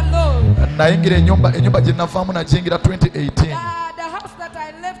omulamu. Nayingira ennyumba gye navaamu nagiyingira 2018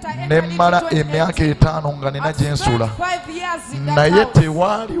 ne mmala emyaka 5 nga nina gye nsula naye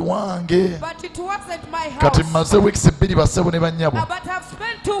tewaali wange. Kati mmaze weeks 2 bassebo ne bannyabo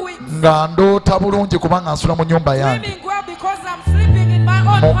nga ndoota bulungi kubanga nsula mu nnyumba yange.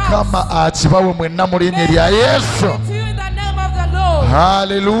 Mukama akibawe mwenna mu linnya erya Yesu.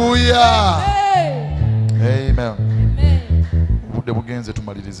 Haleluya. Amen. Obudde bugenze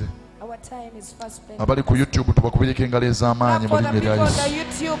tumalirize. Abali ku YouTube tubakubireko engalo ez'amaanyi mu linnya erya Yesu.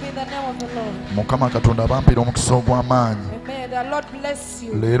 Mukama Katonda abampira omukisa ogw'amaanyi.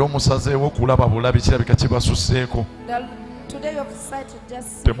 Leero musazeewo okulaba bulabi kirabika kibasuseeko.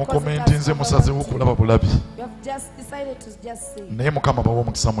 Temukomenti nze musazeewo okulaba bulabi. Naye Mukama bawa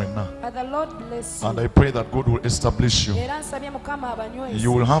omukisa mwenna. And I pray that God will establish you.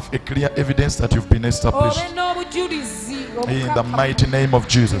 You will have a clear evidence that you've been established. In the mighty name of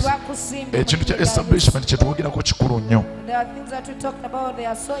Jesus. Ekintu kya establishment kyetwogerako kikulu nnyo.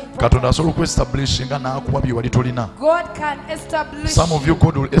 Katonda asobola okuestablishinga n'akuwa bye wali tolina. Some of you,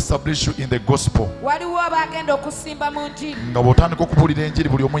 God will establish you in the gospel. Nga bw'otandika okubuulira enjiri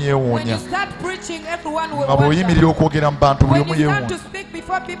buli omu yeewuunya. Nga bw'oyimirira okwogera mu bantu buli omu yeewuunya.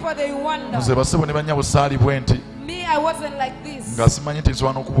 Nze bassebo ne bannyabo saali bwe nti nga simanyi nti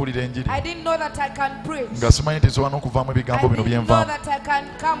nsobola n'okubuulira enjiri. Nga simanyi nti nsobola n'okuvaamu ebigambo bino bye nvaamu.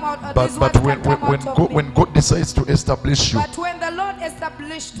 But when God decides to establish you,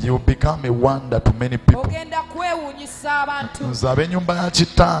 you become a wonder to many people. Nze ab'ennyumba ya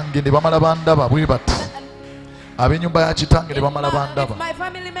kitange ne bamala bandaba bwe bati. Ab'ennyumba ya kitange ne bamala bandaba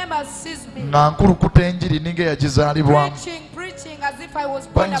nga nkulukuta enjiri ninga eyagizaalibwamu.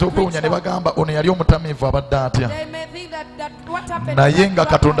 Bayinza okwewuunya ne bagamba ono yali omutamiivu abadde atya. Naye nga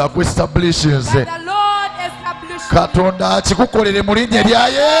Katonda akuestablishinze, Katonda akikukolere mu linnya erya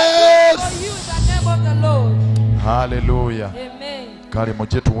Yesu. Haleluya. Kale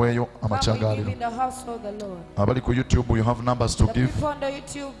mujje tuweeyo amakyagaaliro. Abali ku YouTube, you have numbers to give.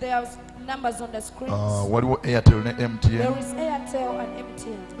 Waliwo Airtel ne MTN.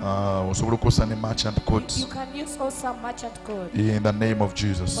 Osobola okukosa ne merchant codes. In the name of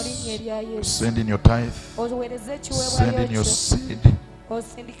Jesus. Send in your tithe. Send in your seed.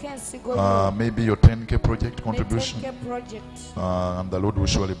 Maybe your 10K project contribution. And the Lord will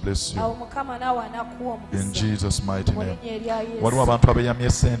surely bless you. In Jesus' mighty name. Waliwo abantu abeyamye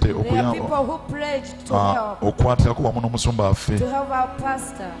sente okwatirako wamu n'omusumba waffe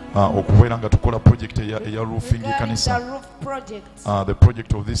okubeera nga tukola project eya roofing ekanisa. The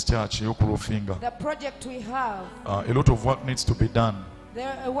project of this church ey'okuroofinga. A lot of work needs to be done.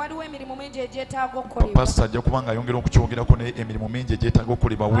 Pastor ajja kubanga ayongera okukyogerako naye emirimu mingi egyetaaga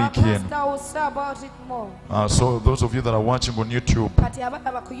okukolebwa wiiki eno. So those of you that are watching on YouTube,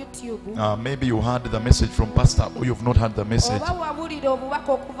 maybe you heard the message from Pastor or you've not heard the message.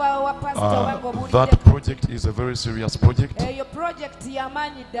 That project is a very serious project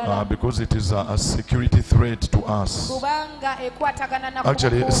because it is a security threat to us.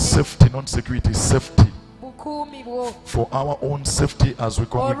 Actually, safety, not security, safety. For our own safety as we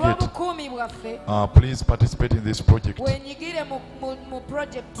congregate, please participate in this project.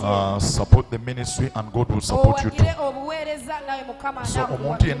 Support the ministry and God will support you too. So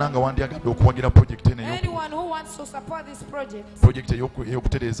omuntu yenna nga wandyagadde okuwagira project eno project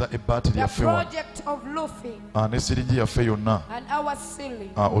eyokutereeza ebbaati lyaffe ne siringi yaffe yonna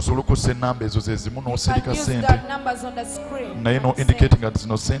osobola okussa ennamba ezo ze zimu n'osindika sente naye no indicate nga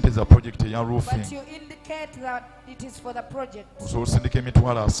zino sente za project eya roofing. That it is for the project. Osobola osindika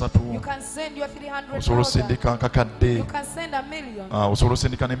emitwalo 3. You can send your 300,000. Osobola osindika nkakadde. You can send $1 million. Osobola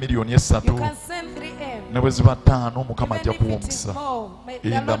osindika ne miliyoni 3. You can send 3M. Ne bwe ziba 5 Mukama ajja kuwa omukisa.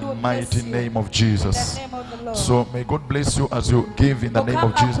 In the mighty name of Jesus. So may God bless you as you give in the name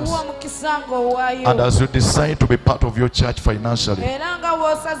of Jesus. And as you decide to be part of your church financially.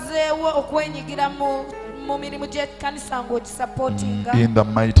 In the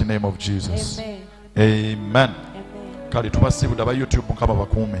mighty name of Jesus. Amen. Kale tubasiibula aba YouTube nkaba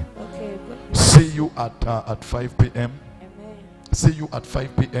bakuume. See you at 5 p.m. See you at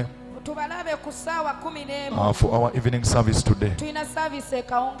 5 p.m. For our evening service today.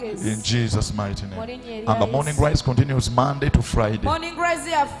 In Jesus' mighty name. And the morning rise continues Monday to Friday.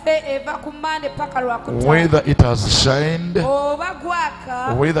 Whether it has shined,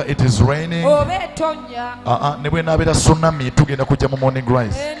 whether it is raining, ne bwe nabeera tsunami tugenda kujja mu morning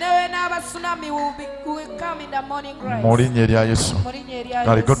rise. Mu linnya erya Yesu.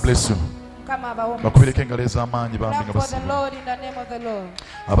 Kale, God bless you.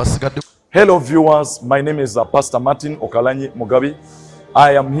 Hello viewers, my name is Pastor Martin Okalany Mugabi.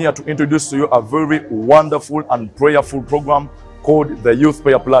 I am here to introduce to you a very wonderful and prayerful program called the Youth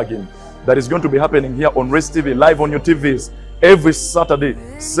Prayer Plugin that is going to be happening here on Race TV, live on your TVs, every Saturday,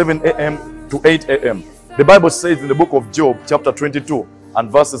 7 a.m. to 8 a.m. The Bible says in the book of Job, chapter 22 and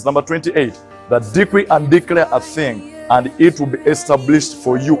verses number 28, that decree and declare a thing and it will be established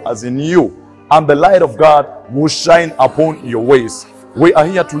for you, as in you, and the light of God will shine upon your ways. We are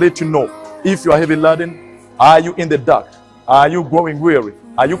here to let you know, if you are heavy laden, are you in the dark? Are you growing weary?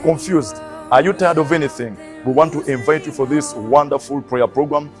 Are you confused? Are you tired of anything? We want to invite you for this wonderful prayer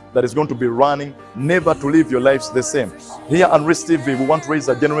program that is going to be running, never to live your lives the same. Here on Race TV, we want to raise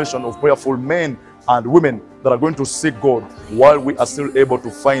a generation of prayerful men and women that are going to seek God while we are still able to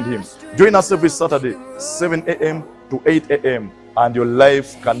find Him. Join us every Saturday, 7 a.m. to 8 a.m. and your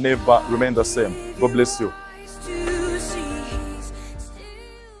life can never remain the same. God bless you.